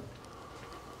minute there.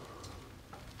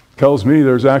 Tells me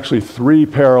there's actually 3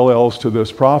 parallels to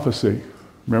this prophecy.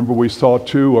 Remember, we saw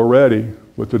 2 already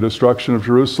with the destruction of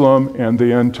Jerusalem and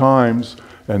the end times,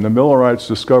 and the Millerites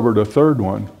discovered a 3rd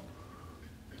one,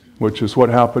 which is what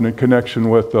happened in connection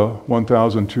with the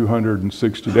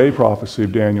 1,260-day prophecy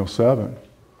of Daniel 7.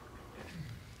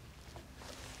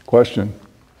 Question?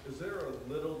 Is there a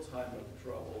little time of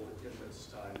trouble in this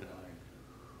timeline?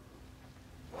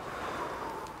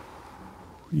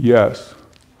 Yes.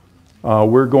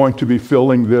 We're going to be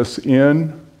filling this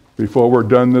in before we're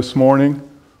done this morning.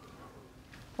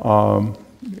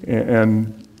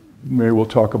 And maybe we'll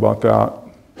talk about that.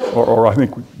 Or I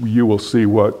think you will see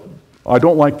what... I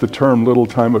don't like the term little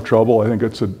time of trouble. I think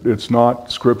it's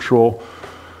not scriptural.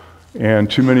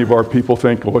 And too many of our people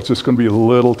think, oh, it's just going to be a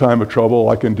little time of trouble.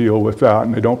 I can deal with that.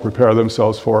 And they don't prepare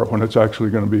themselves for it when it's actually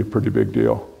going to be a pretty big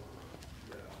deal.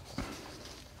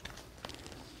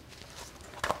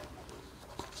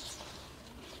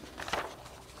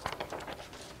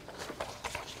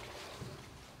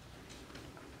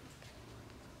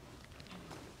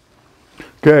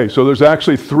 Okay, so there's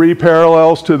actually 3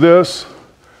 parallels to this,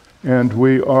 and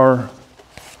we are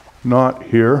not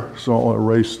here, so I'll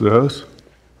erase this.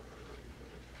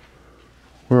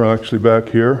 We're actually back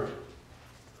here.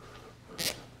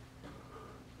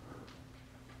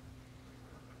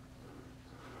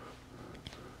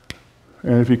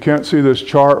 And if you can't see this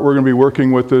chart, we're going to be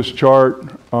working with this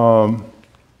chart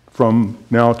from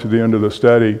now to the end of the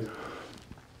study.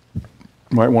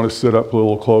 You might want to sit up a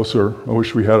little closer. I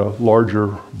wish we had a larger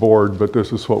board, but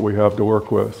this is what we have to work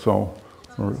with. So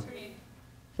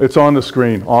it's on the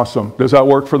screen. Awesome. Does that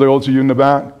work for those of you in the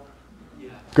back?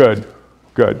 Yeah. Good.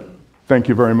 Good. Thank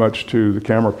you very much to the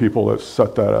camera people that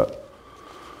set that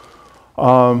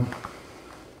up.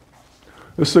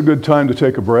 This is a good time to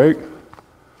take a break.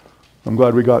 I'm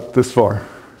glad we got this far.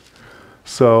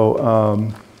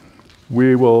 So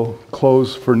we will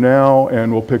close for now,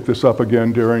 and we'll pick this up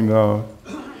again during the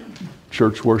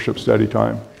church worship study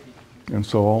time. And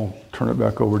so I'll turn it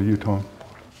back over to you, Tom.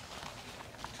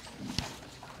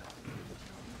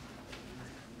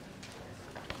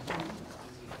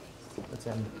 Let's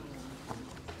end.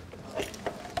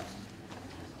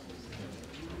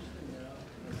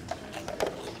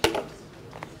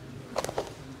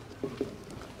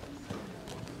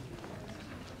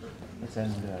 Let's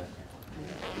end.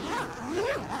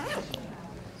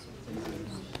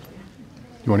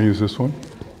 You want to use this one?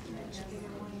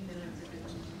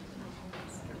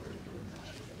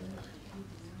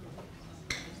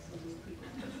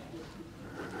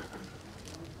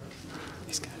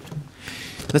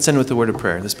 Let's end with a word of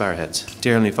prayer. Let's bow our heads.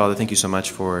 Dear Heavenly Father, thank you so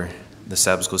much for the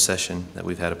Sabbath School session that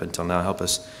we've had up until now. Help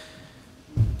us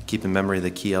keep in memory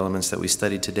the key elements that we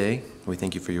studied today. We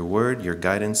thank you for your word, your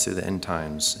guidance through the end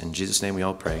times. In Jesus' name we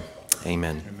all pray.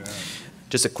 Amen. Amen.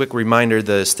 Just a quick reminder,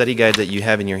 the study guide that you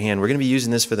have in your hand, we're going to be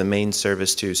using this for the main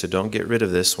service too, so don't get rid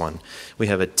of this one. We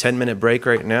have a 10-minute break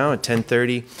right now at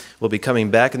 10:30. We'll be coming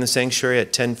back in the sanctuary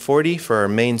at 10:40 for our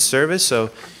main service, so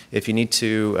if you need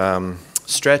to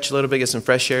stretch a little bit, get some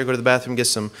fresh air, go to the bathroom,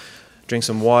 drink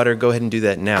some water, go ahead and do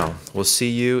that now. We'll see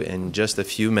you in just a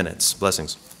few minutes.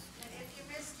 Blessings.